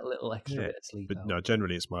 Is that little extra bit of sleep But out. no,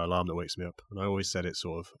 generally it's my alarm that wakes me up. And I always set it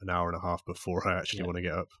sort of an hour and a half before I actually want to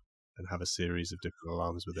get up and have a series of different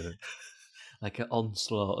alarms within it. Like an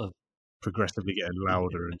onslaught of... Progressively getting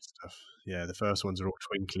louder and stuff. Yeah, the first ones are all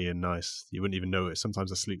twinkly and nice. You wouldn't even notice.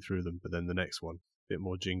 Sometimes I sleep through them, but then the next one, a bit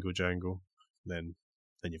more jingle jangle. Then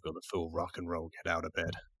you've got the full rock and roll, get out of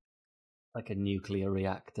bed. Like a nuclear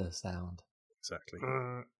reactor sound. Exactly.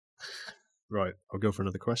 Right, I'll go for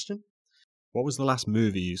another question. What was the last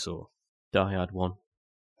movie you saw? Die Hard 1.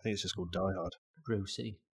 I think it's just called Die Hard.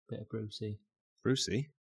 Brucey. Bit of Brucey. Brucey?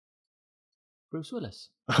 Bruce Willis.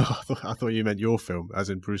 I thought you meant your film, as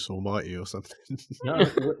in Bruce Almighty or something. No,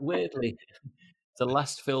 weirdly, the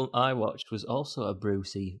last film I watched was also a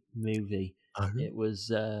Brucey movie. It was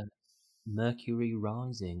Mercury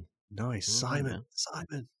Rising. Nice. Simon.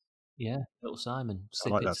 Yeah, Little Simon. I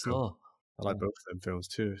Sip like it that film. slow. I like both of them films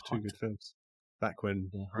too. Two good films. Back when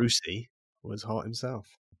Yeah, hot. Brucey was hot himself.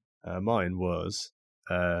 Mine was,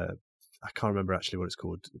 I can't remember actually what it's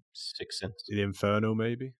called. Sixth Sense. The Inferno,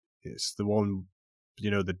 maybe? It's the one,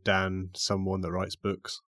 the Dan someone that writes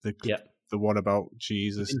books. The one about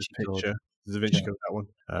Jesus' Da Vinci Code. picture. The Da Vinci Code, that one.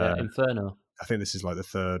 Inferno. I think this is like the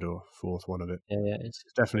third or fourth one of it. Yeah, it's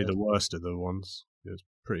It's definitely the worst of the ones. It was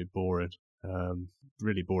pretty boring.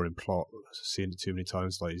 Really boring plot. I've seen it too many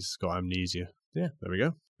times. Like he's got amnesia. Yeah, there we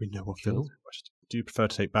go. We know what films we watched. Do you prefer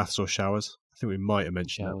to take baths or showers? I think we might have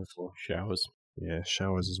mentioned that before. Showers. Yeah,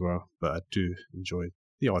 showers as well. But I do enjoy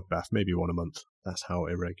the odd bath, maybe one a month. That's how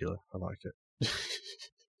irregular I like it.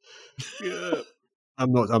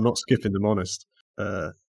 I'm not skipping them, honest.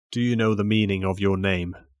 Do you know the meaning of your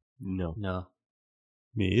name? No. No.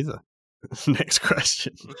 Me either. Next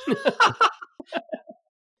question.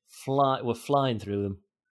 We're flying through them.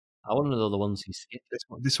 I want to know the ones you skipped.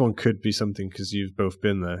 This one could be something because you've both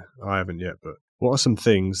been there. I haven't yet, but what are some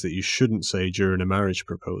things that you shouldn't say during a marriage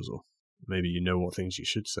proposal? Maybe you know what things you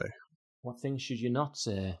should say. What things should you not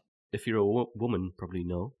say? If you're a woman, probably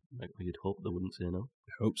no. Like you'd hope they wouldn't say no.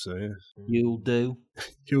 I hope so, yeah. You'll do.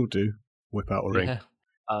 You'll do. Whip out a ring. Yeah.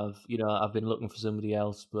 I've been looking for somebody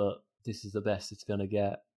else, but this is the best it's gonna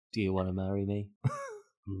get. Do you want to marry me?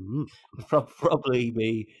 Probably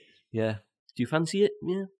be. Yeah. Do you fancy it?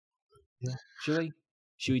 Yeah.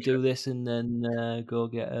 Should we do this and then go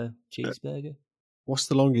get a cheeseburger? What's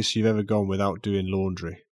the longest you've ever gone without doing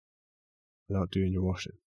laundry? Without doing your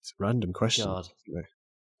washing? It's a random question. God. Isn't it?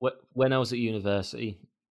 When I was at university,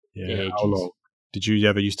 Yeah. ages. How long? Did you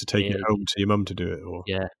ever used to take it Ages. home to your mum to do it? Or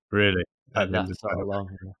Yeah. Really? That sort of long.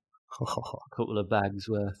 A couple of bags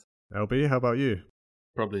worth. LB, how about you?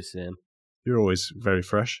 Probably the same. You're always very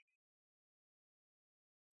fresh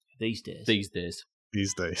These days. These days.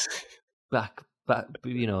 these days. Back,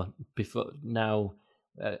 before now,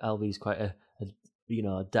 Albie's quite a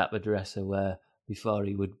dapper dresser. Where before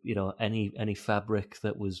he would, any fabric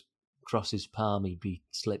that was across his palm, he'd be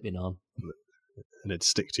slipping on, And it'd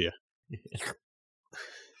stick to you.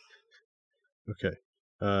 Okay.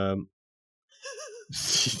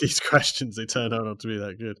 These questions, they turned out not to be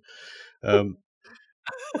that good.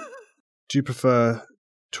 Do you prefer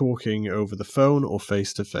talking over the phone or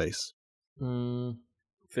face to face?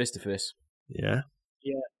 Face to face. Yeah.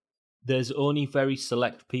 There's only very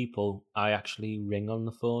select people I actually ring on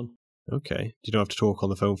the phone. Okay. You don't have to talk on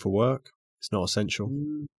the phone for work? It's not essential.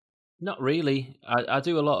 Not really. I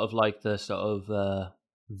do a lot of like the sort of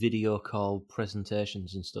video call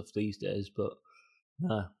presentations and stuff these days, but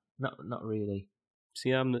no, not really.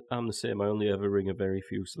 See, I'm the same. I only ever ring a very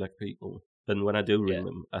few select people. And when I do ring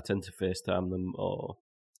them, I tend to FaceTime them or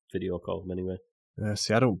video call them anyway.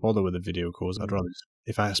 See, I don't bother with the video calls. I'd rather,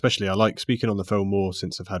 I like speaking on the phone more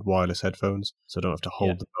since I've had wireless headphones, so I don't have to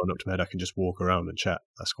hold the phone up to my head. I can just walk around and chat.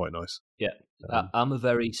 That's quite nice. Yeah, I'm a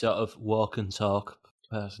very sort of walk and talk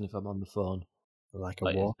person if I'm on the phone. Like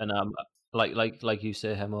a walk? And I'm like you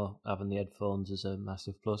say, Hemo, having the headphones is a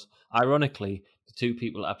massive plus. Ironically, the two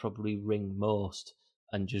people I probably ring most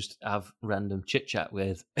and just have random chit chat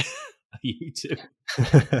with are you two.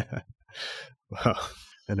 Well,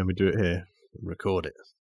 and then we do it here and record it.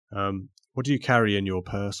 What do you carry in your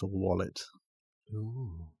purse or wallet?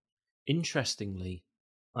 Ooh. Interestingly,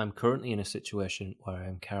 I'm currently in a situation where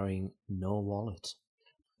I'm carrying no wallet.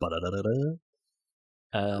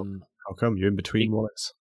 How come? You're in between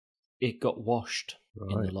wallets? It got washed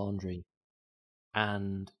in the laundry,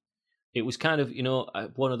 and it was kind of,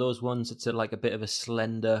 one of those ones that's like a bit of a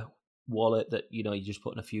slender wallet that, you just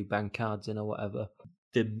put in a few bank cards in or whatever.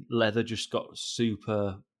 the leather just got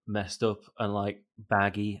super messed up and like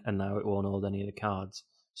baggy, and now it won't hold any of the cards.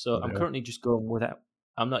 So I'm Yeah. currently just going without.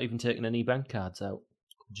 I'm not even taking any bank cards out.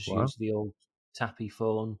 Just Wow. use the old tappy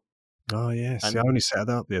phone. Oh, yeah. See, And- I only set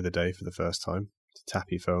that up the other day for the first time. It's a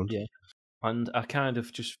tappy phone. Yeah. And I kind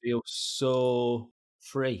of just feel so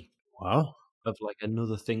free Wow. of like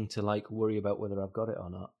another thing to like worry about whether I've got it or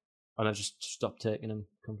not. And I've just stopped taking them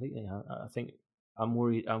completely. I think I'm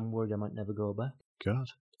worried I might never go back. God.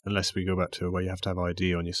 Unless we go back to where you have to have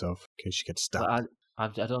ID on yourself in case you get stabbed.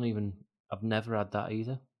 But I don't even. I've never had that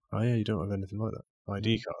either. Oh, yeah, you don't have anything like that.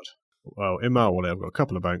 ID card. Well, in my wallet, I've got a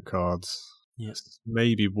couple of bank cards. Yes.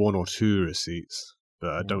 Maybe 1 or 2 receipts,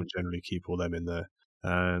 but I Yeah. don't generally keep all them in there.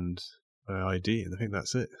 And my ID, and I think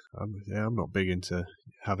that's it. I'm not big into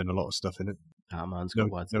having a lot of stuff in it. Ah, man's No,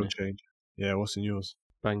 got wads no in it. change. Yeah, what's in yours?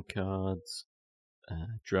 Bank cards,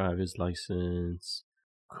 driver's license,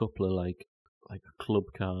 couple of like a club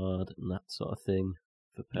card and that sort of thing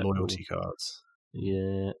for petrol. Loyalty cards.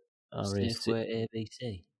 Yeah, Safeway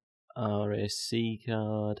ABC. RAC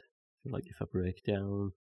card. Like if I break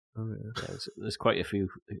down, Oh, yeah. yeah, there's quite a few.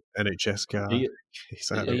 NHS card. Are you,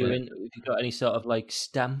 Exactly. are you in? Have you got any sort of like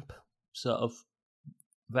stamp sort of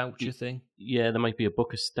voucher thing? Yeah, there might be a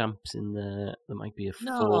book of stamps in there. There might be a full.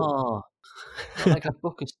 No, not like a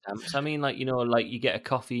book of stamps. I mean, like like you get a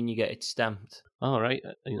coffee and you get it stamped. All right,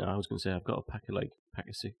 I was going to say I've got a pack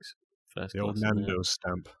of 6 first The old class in there. Nando's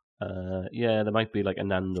stamp. Yeah, there might be like a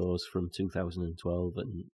Nando's from 2012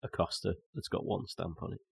 and a Costa that's got 1 stamp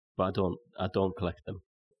on it, but I don't collect them.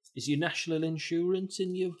 Is your national insurance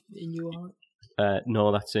in your wallet?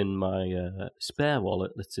 No, that's in my spare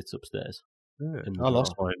wallet that sits upstairs. Yeah. In the I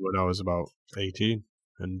lost drawer. mine when I was about 18,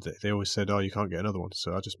 and they always said, "Oh, you can't get another one."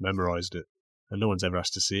 So I just memorised it, and no one's ever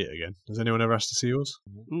asked to see it again. Has anyone ever asked to see yours?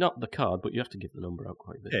 Not the card, but you have to give the number out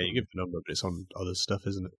quite a bit. Yeah, you give the number, but it's on other stuff,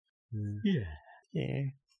 isn't it? Yeah. Yeah.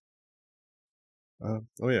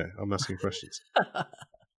 Oh yeah, I'm asking questions.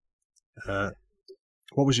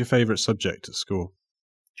 What was your favourite subject at school?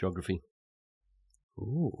 Geography.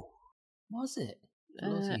 Ooh. Was it?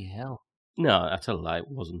 Bloody hell! No, I tell a lie, it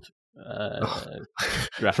wasn't.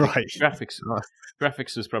 Right.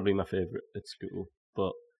 Graphics was probably my favourite at school,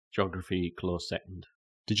 but geography close second.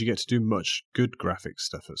 Did you get to do much good graphic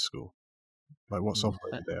stuff at school? Like what Mm.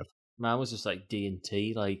 software did they have? Mine was just like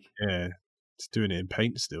D&T, like Yeah, it's doing it in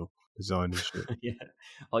Paint still, design and shit. yeah,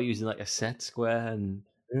 or using like a set square and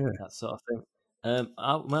Yeah. that sort of thing.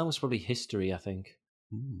 Mine was probably history, I think,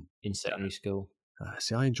 in secondary school.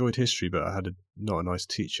 See, I enjoyed history, but I had not a nice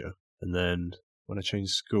teacher. And then when I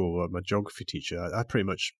changed school, my geography teacher, I pretty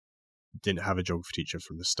much didn't have a geography teacher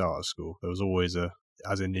from the start of school. There was always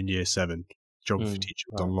as in year 7, geography teacher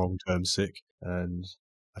was on long-term sick, and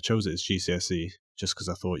I chose it as GCSE just because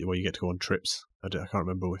I thought, well, you get to go on trips. I can't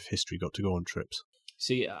remember if history got to go on trips.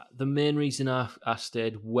 See, the main reason I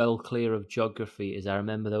stayed well clear of geography is I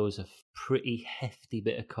remember there was a pretty hefty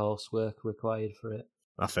bit of coursework required for it.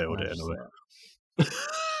 I failed And I it just anyway. thought-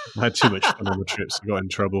 I had too much fun on the trips. I got in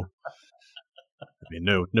trouble. I mean,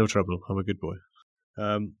 no trouble. I'm a good boy.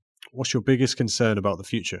 What's your biggest concern about the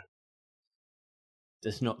future?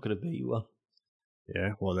 There's not going to be one.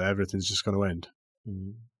 Yeah, well, everything's just going to end.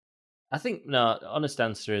 I think, no, honest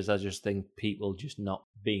answer is I just think people just not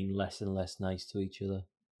being less and less nice to each other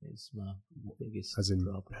is my biggest As in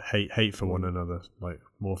problem. hate for one another, like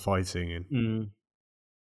more fighting. And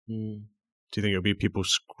Mm. do you think it'll be people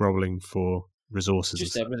scrolling for resources?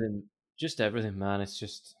 Just everything, man. I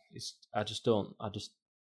just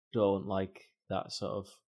don't like that sort of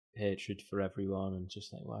hatred for everyone, and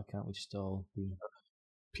just like, why can't we just all be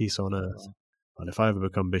Peace on earth. And if I ever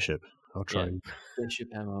become bishop, I'll try Yeah. and Bishop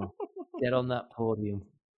Hemo? Get on that podium.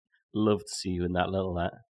 Love to see you in that little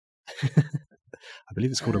hat. I believe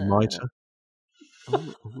it's called a mitre.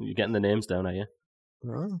 You're getting the names down, are you?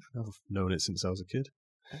 Oh, I've known it since I was a kid.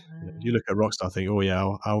 Yeah, you look at Rockstar, think, oh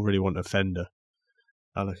yeah, I'll really want a fender.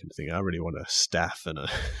 I look and think, I really want a staff and a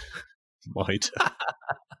mitre.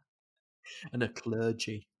 And a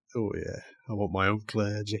clergy. Oh yeah, I want my own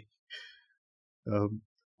clergy. No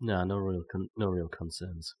real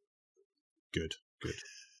concerns. Good.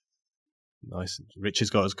 Nice. Rich has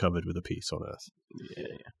got us covered with a peace on earth.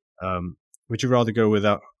 Yeah. Would you rather go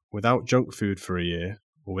without junk food for a year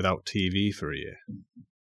or without TV for a year?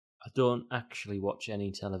 I don't actually watch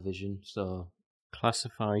any television, so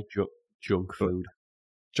Classify junk food.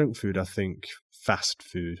 Junk food, I think, fast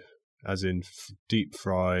food, as in deep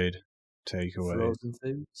fried, takeaway. frozen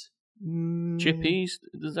foods. Chippies,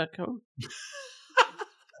 does that count?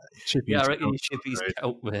 Chippies. Yeah, I reckon count. your chippies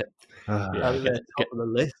count, mate. Ah, Yeah. I think they're top of the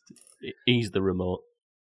list. Ease the remote.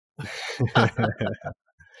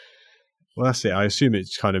 Well, that's it. I assume it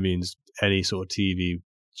kind of means any sort of TV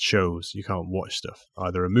shows. You can't watch stuff,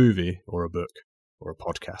 either a movie or a book or a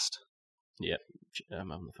podcast. Yeah, I'm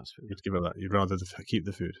having the fast food. You'd give it that. You'd rather keep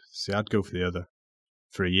the food. See, I'd go for the other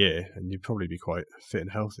for a year, and you'd probably be quite fit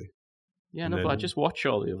and healthy. Yeah, And no, then- but I just watch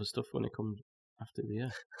all the other stuff when it comes after the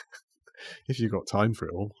year. If you've got time for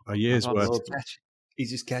it all, a year's I've worth. got-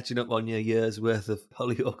 He's just catching up on your year's worth of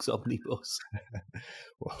Hollyoaks Omnibus.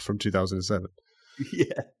 Well, from 2007. Yeah.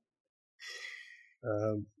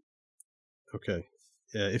 Okay.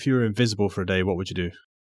 Yeah, if you were invisible for a day, what would you do?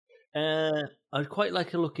 I'd quite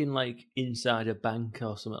like a look in like inside a bank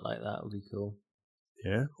or something like that. Would be cool.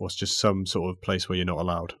 Yeah, or it's just some sort of place where you're not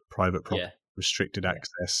allowed, private property, Yeah. restricted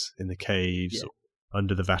access in the caves, Yeah. or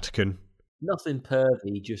under the Vatican. Nothing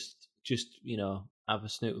pervy. Just have a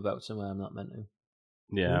snoop about somewhere I'm not meant to.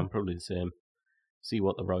 Yeah, I'm probably the same. See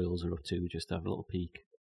what the royals are up to, just have a little peek.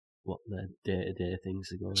 What their day-to-day things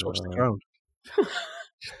are going Just watch the on. ground.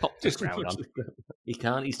 Just pop the ground on. He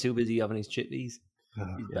can't. He's too busy having his chippies.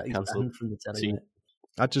 He's cancelled. banned from the telly. See- mate.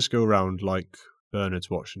 I'd just go around like Bernard's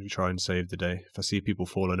watch and try and save the day. If I see people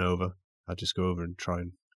falling over, I'd just go over and try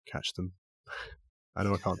and catch them. I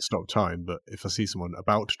know I can't stop time, but if I see someone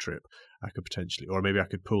about to trip, I could potentially, or maybe I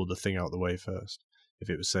could pull the thing out the way first. If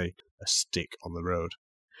it was, say, a stick on the road.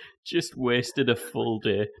 Just wasted a full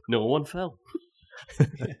day. No one fell.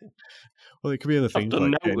 Well, it could be other things done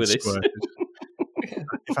like now getting with this. squirted.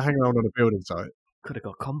 If I hang around on a building site, Could have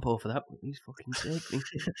got compo for that, but he's fucking saved me.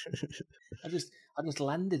 I just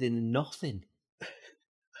landed in nothing.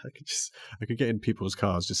 I could get in people's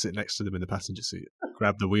cars, just sit next to them in the passenger seat,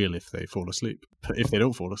 grab the wheel if they fall asleep. But if they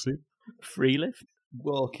don't fall asleep, Free lift?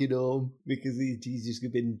 Walking home because he's just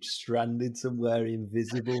been stranded somewhere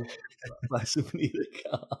invisible by somebody in the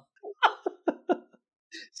car.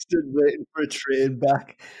 Stood waiting for a train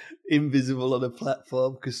back, invisible on a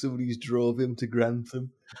platform because somebody's drove him to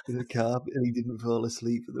Grantham in a car and he didn't fall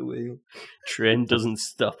asleep at the wheel. Train doesn't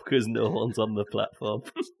stop because no one's on the platform.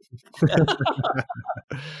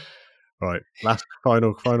 right. Last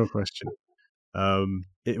final question.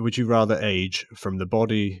 Would you rather age from the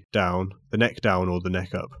body down, the neck down, or the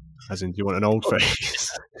neck up? As in, do you want an old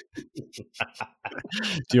face? Do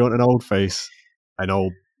you want an old face, an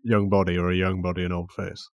old young body, or a young body, an old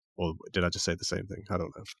face? Or did I just say the same thing? I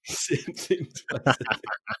don't know. Same thing twice a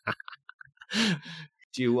day.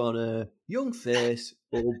 Do you want a young face,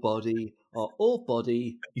 old body, or old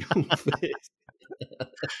body, young face?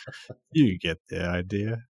 You get the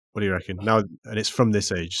idea. What do you reckon? Now, and it's from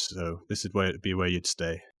this age, so this is where you'd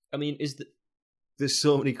stay. I mean, there's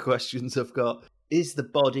so many questions I've got. Is the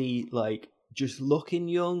body like just looking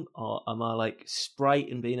young, or am I like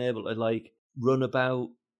sprite and being able to like run about?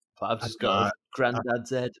 But I've just got a granddad's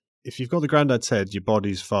head. If you've got the granddad's head, your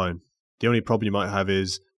body's fine. The only problem you might have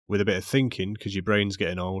is with a bit of thinking, because your brain's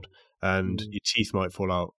getting old, and your teeth might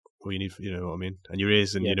fall out, or you know what I mean, and your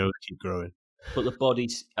ears and your nose keep growing. But the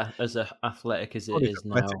body's as athletic as it Body's is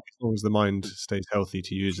now. athletic, as long as the mind stays healthy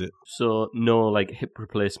to use it. So no like hip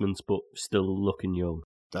replacements, but still looking young.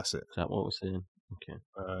 That's it. Is that what we're saying? Okay.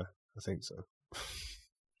 I think so.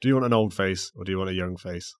 Do you want an old face or do you want a young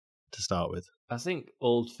face to start with? I think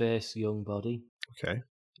old face, young body. Okay.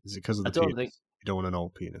 Is it because of the I don't penis? think You don't want an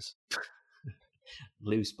old penis.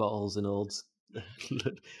 loose balls and old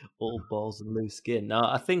balls and loose skin. No,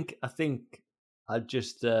 I think I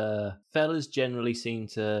just fellas generally seem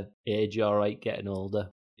to age all right getting older.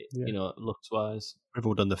 Yeah. You know, looks wise. We've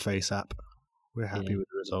all done the face app. We're happy Yeah. with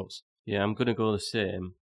the results. Yeah, I'm gonna go the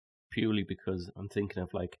same, purely because I'm thinking of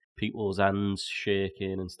like people's hands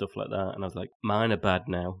shaking and stuff like that, and I was like, mine are bad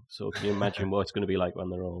now. So can you imagine what it's gonna be like when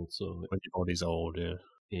they're old? So When your body's old, yeah.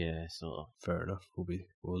 yeah, so Fair enough.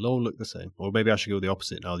 We'll all look the same. Or maybe I should go the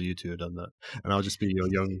opposite now that you two have done that. And I'll just be your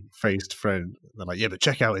young faced friend. They're like, yeah, but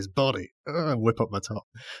check out his body. Whip up my top,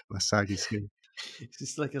 my saggy skin. It's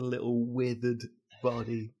just like a little withered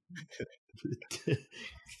body.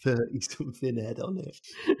 30-something head on it.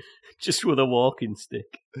 just with a walking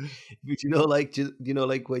stick. But you know,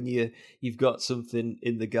 like when you've got something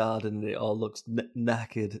in the garden and it all looks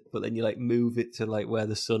knackered, but then you like move it to like where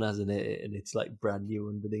the sun hasn't hit it and it's like brand new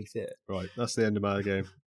underneath it. Right, that's the end of my game.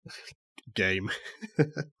 Game.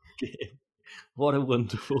 What a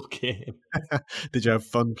wonderful game! Did you have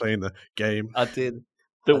fun playing the game? I did.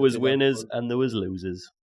 There I was did have winners fun. and there was losers.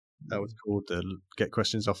 That was called Get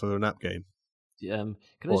Questions Off of an App game. Can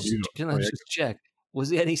What have you got? I just check? Was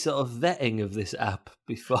there any sort of vetting of this app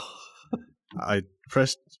before? I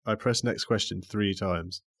pressed next question 3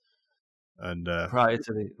 times. And Prior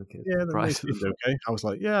to the yeah, then prior they to the seemed okay. I was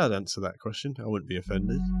like, yeah, I'd answer that question. I wouldn't be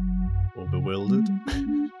offended or bewildered.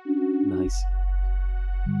 nice.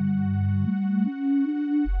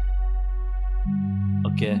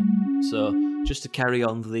 Okay, so just to carry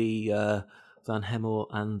on the Van Hemel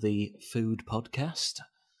and the food podcast,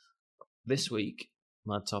 this week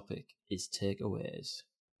my topic is takeaways.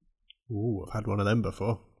 Ooh, I've had one of them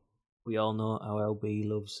before. We all know how LB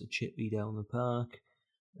loves a chippy down the park.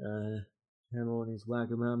 Hemel and his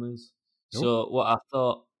Wagamamas. Nope. So what I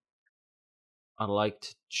thought I'd like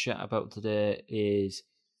to chat about today is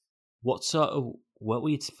what were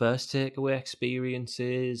your first takeaway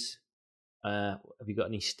experiences? Have you got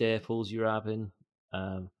any staples you're having?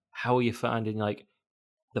 How are you finding like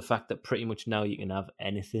the fact that pretty much now you can have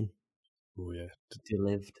anything Oh yeah,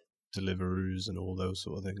 delivered? Deliveroos and all those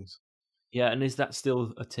sort of things. Yeah, and is that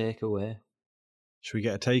still a takeaway? Should we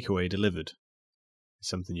get a takeaway delivered? It's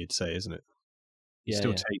something you'd say, isn't it? You're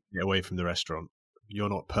still taking it away from the restaurant. You're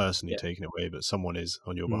not personally taking it away, but someone is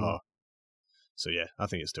on your behalf. So yeah, I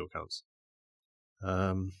think it still counts.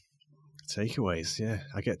 Takeaways, yeah.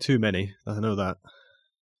 I get too many. I know that.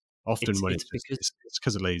 Often it's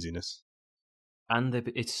because of laziness. And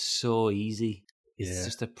it's so easy. It's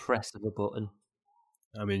just a press of a button.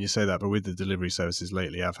 I mean, you say that, but with the delivery services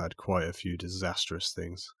lately, I've had quite a few disastrous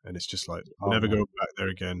things. And it's just like, never go back there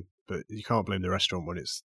again. But you can't blame the restaurant when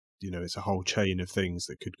it's, it's a whole chain of things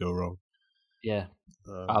that could go wrong. Yeah.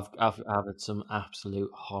 I've had some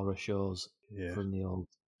absolute horror shows from the old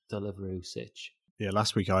Deliveroo sitch. Yeah,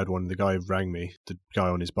 last week I had one. The guy rang me, the guy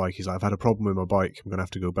on his bike. He's like, I've had a problem with my bike. I'm going to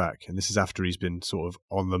have to go back. And this is after he's been sort of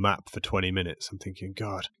on the map for 20 minutes. I'm thinking,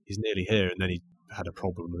 God, he's nearly here. And then he had a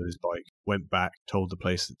problem with his bike. Went back, told the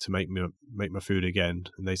place to make my food again.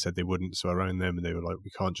 And they said they wouldn't. So I rang them and they were like,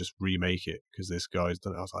 we can't just remake it because this guy's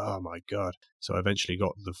done it. I was like, oh my God. So I eventually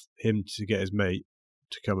got him to get his mate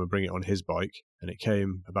to come and bring it on his bike. And it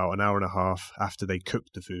came about an hour and a half after they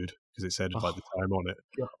cooked the food, because it said like the time on it.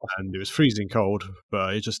 God. And it was freezing cold, but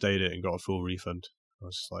I just ate it and got a full refund. I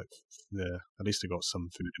was just like, yeah, at least I got some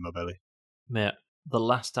food in my belly. Mate, the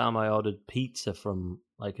last time I ordered pizza from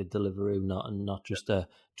like a Deliveroo, not just a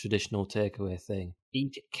traditional takeaway thing,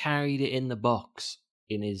 he carried it in the box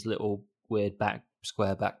in his little weird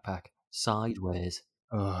square backpack sideways.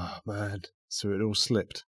 Oh man, so it all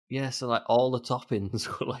slipped. Yeah, so like all the toppings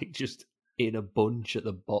were like just in a bunch at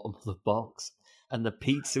the bottom of the box, and the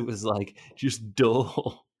pizza was like just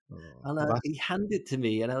dough. And he handed it to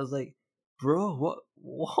me, and I was like, "Bro, what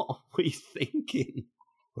were you thinking?"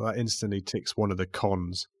 Well, that instantly ticks one of the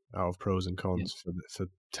cons out of pros and cons for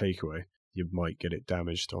takeaway. You might get it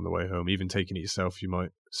damaged on the way home. Even taking it yourself, you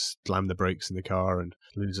might slam the brakes in the car and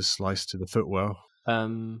lose a slice to the footwell.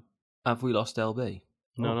 Have we lost LB?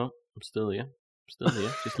 No, I'm still here.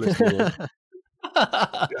 Just listening.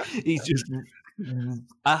 He's just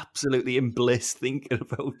absolutely in bliss thinking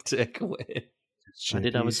about takeaway. I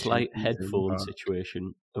did have a slight headphone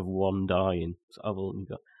situation of one dying. So I've only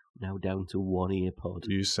got now down to one ear pod.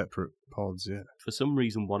 Use separate pods, yeah. For some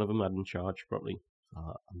reason, one of them hadn't charged properly.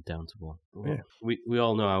 I'm down to one. Yeah. We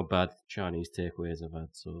all know how bad Chinese takeaways have had.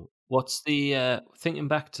 So what's the thinking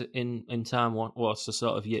back to in time? What's the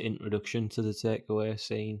sort of your introduction to the takeaway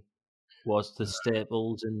scene? Was the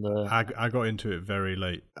staples in the... I got into it very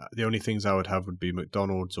late. The only things I would have would be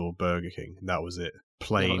McDonald's or Burger King. And that was it.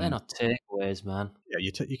 Plain. Yeah, but they're not takeaways, man.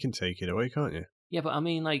 Yeah, you can take it away, can't you? Yeah, but I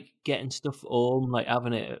mean, like, getting stuff home, like,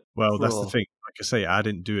 having it... Well, that's the thing. Like I say, I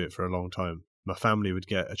didn't do it for a long time. My family would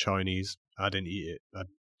get a Chinese. I didn't eat it.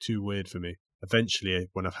 Too weird for me. Eventually,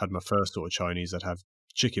 when I've had my first sort of Chinese, I'd have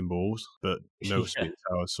chicken balls, but no sweet and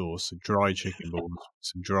sour sauce. So dry chicken balls,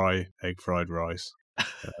 some dry egg fried rice.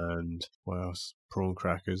 And what else? Prawn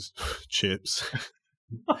crackers, chips.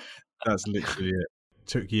 That's literally it.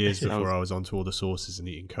 Took years before I was onto all the sauces and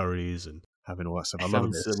eating curries and having all that stuff. I love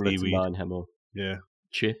it. Seaweed. Hemel. Yeah.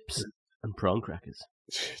 Chips and prawn crackers.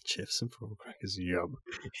 Chips and prawn crackers, yum.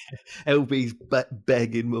 LB's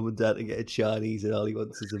begging mum and dad to get a Chinese, and all he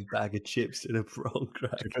wants is a bag of chips and a prawn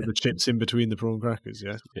cracker. You put the chips in between the prawn crackers,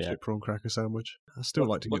 yeah? Chip prawn cracker sandwich. I still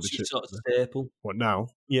like to get the chips. What's your sort of staple? What now?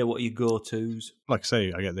 Yeah, what are your go-tos? Like I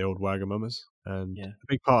say, I get the old Wagamamas, and a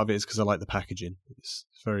big part of it is because I like the packaging. It's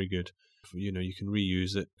very good. You can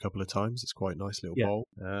reuse it a couple of times. It's quite a nice little bowl.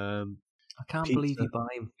 I can't believe you're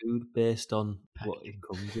buying food based on what it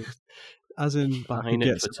comes in. As in, I can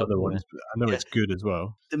get some other ones, but I know it's good as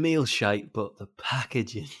well. The meal shite, but the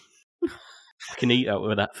packaging. I can eat out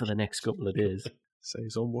of that for the next couple of days.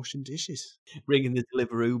 Saves on washing dishes. Ringing the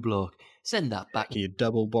Deliveroo bloke. Send that back. Can you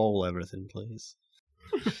double bowl everything, please?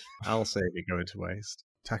 I'll save it going to waste.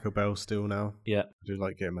 Taco Bell still now. Yeah. I do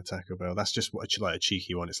like getting my Taco Bell. That's just like a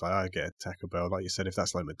cheeky one. It's like I get a Taco Bell. Like you said, if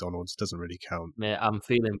that's like McDonald's, it doesn't really count. Mate, I'm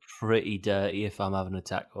feeling pretty dirty if I'm having a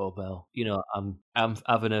Taco Bell. You know, I'm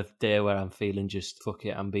having a day where I'm feeling just fuck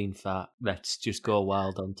it, I'm being fat. Let's just go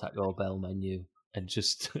wild on Taco Bell menu and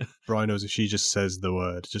just. Brian knows if she just says the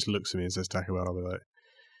word, just looks at me and says Taco Bell, I'll be like,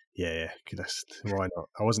 yeah, why not?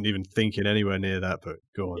 I wasn't even thinking anywhere near that, but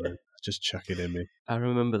go on then. Just chuck it in me. I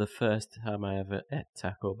remember the first time I ever ate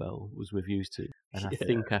Taco Bell was with you two, and I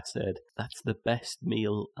think I said, that's the best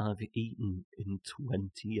meal I've eaten in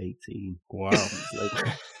 2018. Wow. It's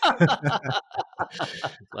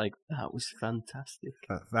like, that was fantastic.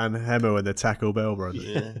 Van Hemmo and the Taco Bell brothers.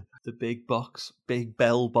 Yeah. The big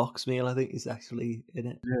bell box meal, I think, is actually in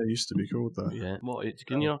it. Yeah, it used to be called that. Yeah. What,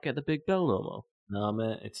 can you not get the Big Bell no more? No,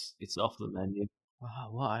 mate, it's off the menu. Wow,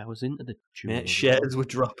 what? I was into the Mate, shares were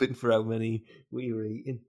dropping for how many we were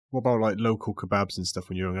eating. What about like local kebabs and stuff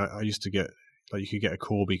when you're young? I used to get, like, you could get a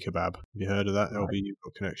Corby kebab. Have you heard of that? LB, you've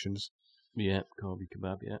got connections. Yeah, Corby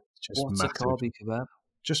kebab, yeah. Just What's massive. a Corby kebab?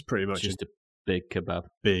 Just pretty much Just a big kebab.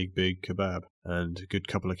 big kebab, and a good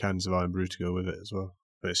couple of cans of Iron Brew to go with it as well.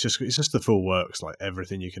 But it's just the full works, like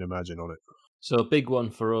everything you can imagine on it. So a big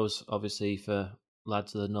one for us, obviously, for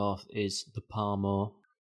lads of the north, is the Parmo.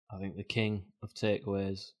 I think the king of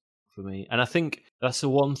takeaways for me. And I think that's the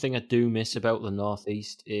one thing I do miss about the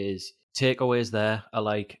northeast is takeaways there are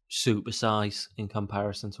like super size in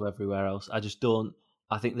comparison to everywhere else. I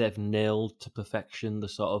think they've nailed to perfection the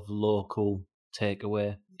sort of local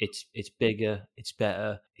takeaway. It's bigger, it's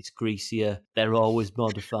better, it's greasier. They're always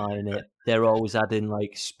modifying it. They're always adding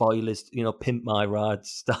like spoilers, pimp my ride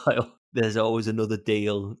style. There's always another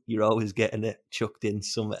deal. You're always getting it chucked in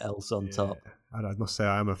something else on top. And I must say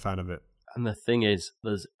I am a fan of it. And the thing is,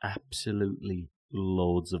 there's absolutely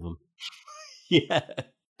loads of them. Yeah.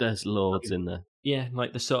 There's loads in there. Yeah,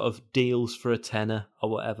 like the sort of deals for a tenner or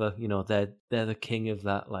whatever, they're the king of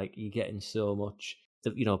that. Like you're getting so much.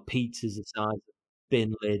 Pizzas the size of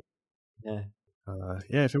bin lid. Yeah.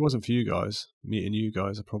 If it wasn't for you guys, meeting you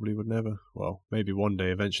guys, I probably would never. Well, maybe one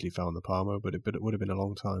day eventually found the Parmo, but it would have been a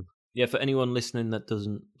long time. Yeah, for anyone listening that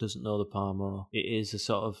doesn't know the Parmo, it is a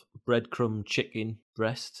sort of breadcrumb chicken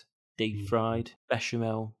breast, deep fried,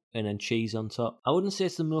 bechamel, and then cheese on top. I wouldn't say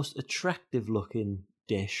it's the most attractive looking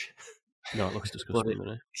dish. No, it looks disgusting,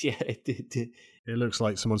 doesn't it? Yeah, it did. It looks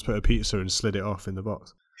like someone's put a pizza and slid it off in the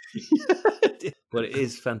box. But it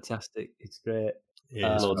is fantastic. It's great.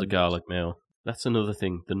 Loads of garlic mayo. That's another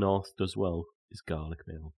thing the North does well, is garlic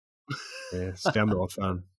mayo. Yeah, I'm not a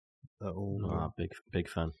fan at all. Big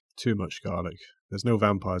fan. Too much garlic. There's no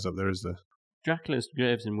vampires up there, is there? Dracula's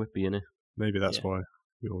Graves in Whitby, innit? Maybe that's why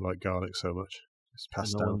we all like garlic so much. It's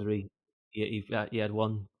passed down. No wonder he had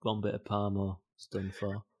one bit of Parmo done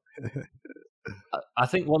for. I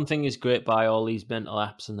think one thing is great by all these mental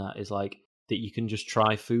apps and that is like that you can just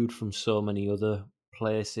try food from so many other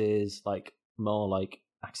places, like more like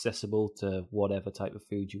accessible to whatever type of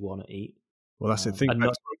food you want to eat. Well, that's the thing. Back to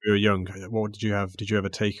when we were young, what did you have? Did you have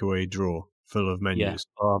a takeaway drawer full of menus? Yeah.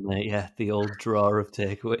 Oh, mate, yeah, the old drawer of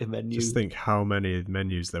takeaway menus. Just think how many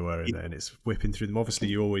menus there were in there, and it's whipping through them. Obviously,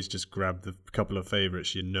 you always just grab the couple of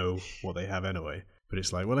favourites. You know what they have anyway. But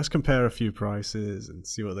it's like, well, let's compare a few prices and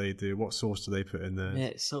see what they do. What sauce do they put in there? Yeah,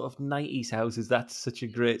 it's sort of 90s houses. That's such a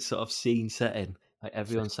great sort of scene setting. Like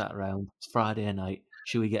everyone sat around. It's Friday night.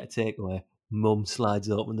 Should we get a takeaway? Mum slides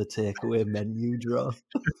open the takeaway menu drawer.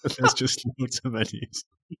 There's just loads of menus.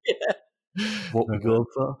 Yeah. What we go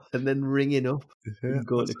for. And then ringing up and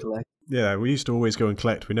going to collect. Yeah, we used to always go and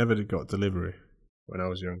collect. We never got delivery when I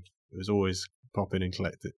was young. It was always pop in and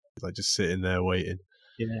collect it. Like just sitting there waiting.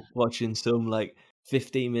 Yeah. Watching some like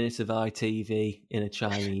 15 minutes of ITV in a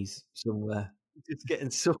Chinese somewhere. Just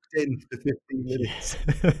getting sucked in for 15 minutes.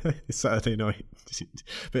 It's Saturday night.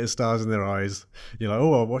 Bit of stars in their eyes. You're like,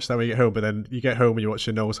 oh, I'll watch that when you get home. But then you get home and you watch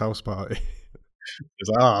your Noel's house party. It's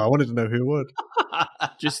like, I wanted to know who would.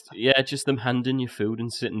 Just them handing you food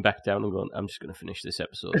and sitting back down and going, I'm just going to finish this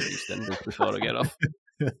episode of EastEnders before I get off.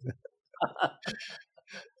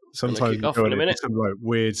 Sometimes you go into some like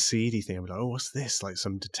weird seedy thing. I'm like, oh, what's this? Like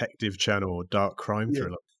some detective channel or dark crime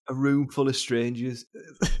thriller. A room full of strangers.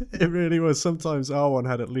 It really was. Sometimes our one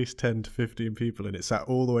had at least 10 to 15 people in it, sat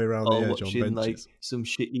all the way around the edge on benches. Like some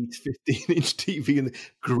shitty 15-inch TV and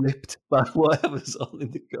get by whatever's on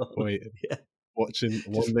in the corner. Watching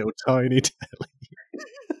one little tiny telly.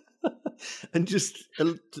 And just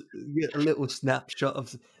a little snapshot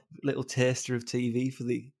of little taster of TV for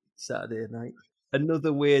the Saturday night.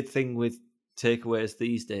 Another weird thing with takeaways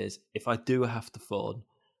these days, if I do have to phone,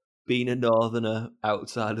 being a northerner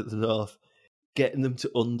outside of the north, getting them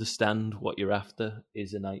to understand what you're after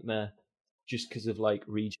is a nightmare, just because of like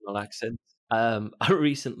regional accents. I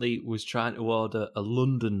recently was trying to order a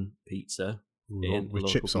London pizza in with a local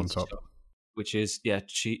chips on pizza top. shop, which is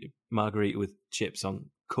margarita with chips on,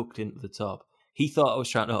 cooked into the top. He thought I was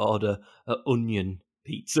trying to order an onion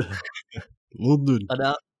pizza, London.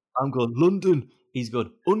 and I'm going London. He's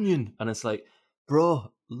going onion, and it's like,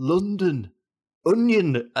 bro, London,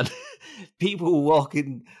 onion, and people were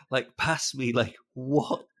walking like past me, like,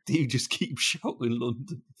 what do you just keep shouting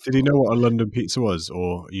London? Did he know what a London pizza was,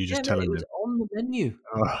 or are you just It telling was him? on the menu.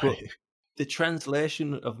 Oh, But the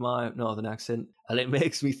translation of my northern accent, and it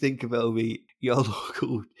makes me think about your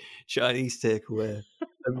local Chinese takeaway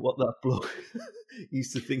and what that bloke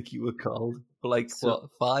used to think you were called for like, So-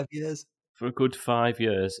 5 years? For a good 5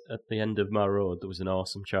 years, at the end of my road, there was an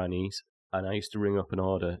awesome Chinese, and I used to ring up and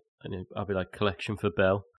order, and I'd be like, collection for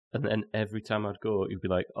Bell, and then every time I'd go, he'd be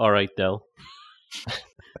like, all right, Del.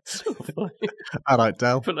 So funny. all right,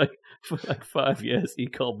 Del. For like 5 years, he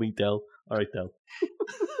called me Del. All right, Del.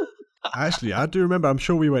 Actually, I do remember. I'm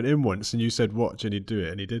sure we went in once, and you said watch, and he'd do it,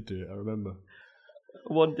 and he did do it. I remember.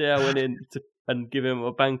 One day I went in and give him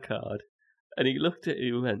a bank card, and he looked at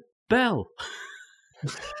it and went, Bell.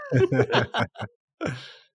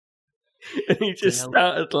 And he just Del.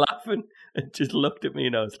 started laughing and just looked at me,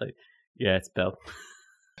 and I was like, yeah, it's Bell.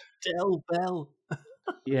 Del Bell.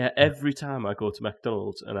 Yeah, every time I go to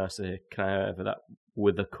McDonald's and I say, can I have that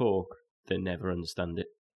with a Coke, they never understand it.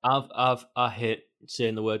 I hate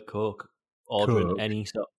saying the word Coke, ordering Coke. any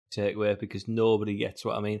sort of takeaway, because nobody gets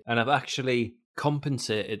what I mean. And I've actually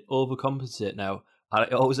overcompensated now. I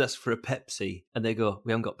always ask for a Pepsi, and they go,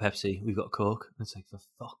 we haven't got Pepsi, we've got Coke. And it's like, for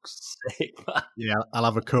fuck's sake, man. Yeah, I'll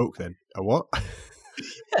have a Coke then. A what?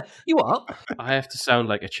 You what? I have to sound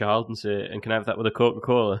like a child and say, and can I have that with a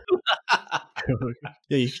Coca-Cola?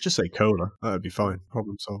 Yeah, you could just say cola. That would be fine.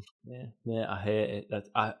 Problem solved. Yeah, I hate it.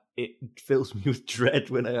 It fills me with dread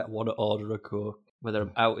when I want to order a Coke, whether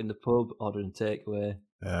I'm out in the pub, ordering takeaway.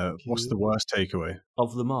 What's the worst takeaway?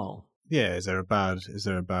 Of them all, Yeah, is there a bad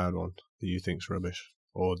one that you think's rubbish,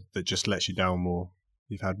 or that just lets you down more?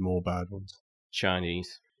 You've had more bad ones.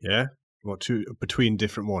 Chinese. Yeah. What, two between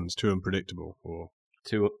different ones? Too unpredictable, or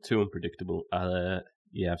Too unpredictable.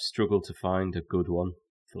 Yeah, I've struggled to find a good one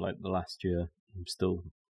for like the last year. I'm still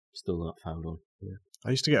not found one. yeah.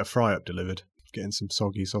 I used to get a fry up delivered, getting some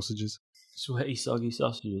soggy sausages. sweaty, soggy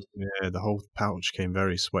sausages. Yeah, the whole pouch came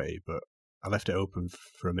very sweaty, but I left it open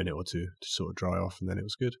for a minute or two to sort of dry off, and then it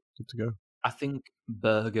was good to go. I think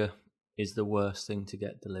burger is the worst thing to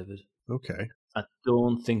get delivered. Okay. I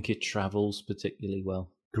don't think it travels particularly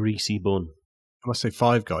well. Greasy bun. I must say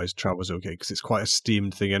Five Guys travels okay, because it's quite a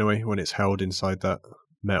steamed thing anyway when it's held inside that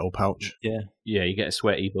metal pouch. Yeah. Yeah, you get a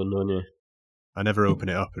sweaty bun, don't you? I never open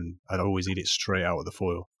it up, and I'd always eat it straight out of the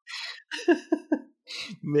foil.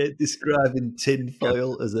 Mate, describing tin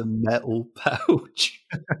foil as a metal pouch.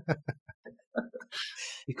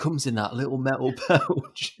 It comes in that little metal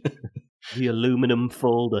pouch. The aluminum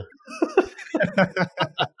folder.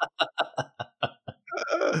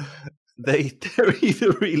 They're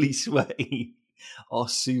either really sweaty or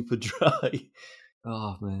super dry.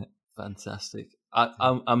 Oh mate, fantastic!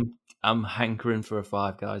 I'm hankering for a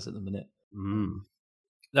Five Guys at the minute.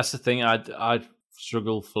 That's the thing. I'd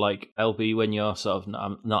struggle for like LB when you're sort of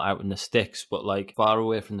not out in the sticks, but like far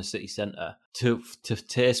away from the city centre to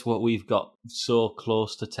taste what we've got so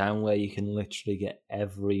close to town where you can literally get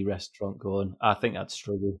every restaurant going. I think I'd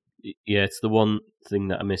struggle. Yeah, it's the one thing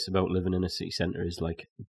that I miss about living in a city centre is like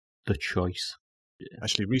the choice.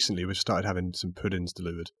 Actually, recently we've started having some puddings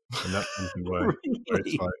delivered, and that's something where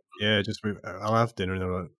it's like, yeah, I'll have dinner, and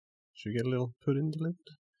they're like, should we get a little pudding delivered?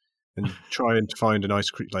 And try and find an ice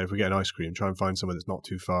cream. Like if we get an ice cream, try and find somewhere that's not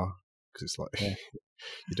too far, because it's like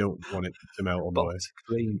you don't want it to melt on the way.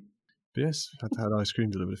 Cream. But yes, I've had ice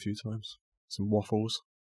cream delivered a few times. Some waffles.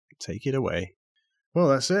 Take it away. Well,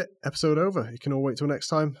 that's it. Episode over. You can all wait till next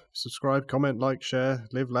time. Subscribe, comment, like, share,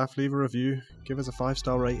 live, laugh, leave a review. Give us a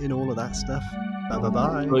 5-star rating, all of that stuff.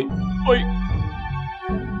 Bye-bye-bye. Oi.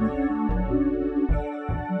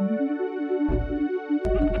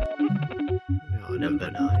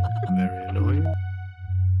 Number 9.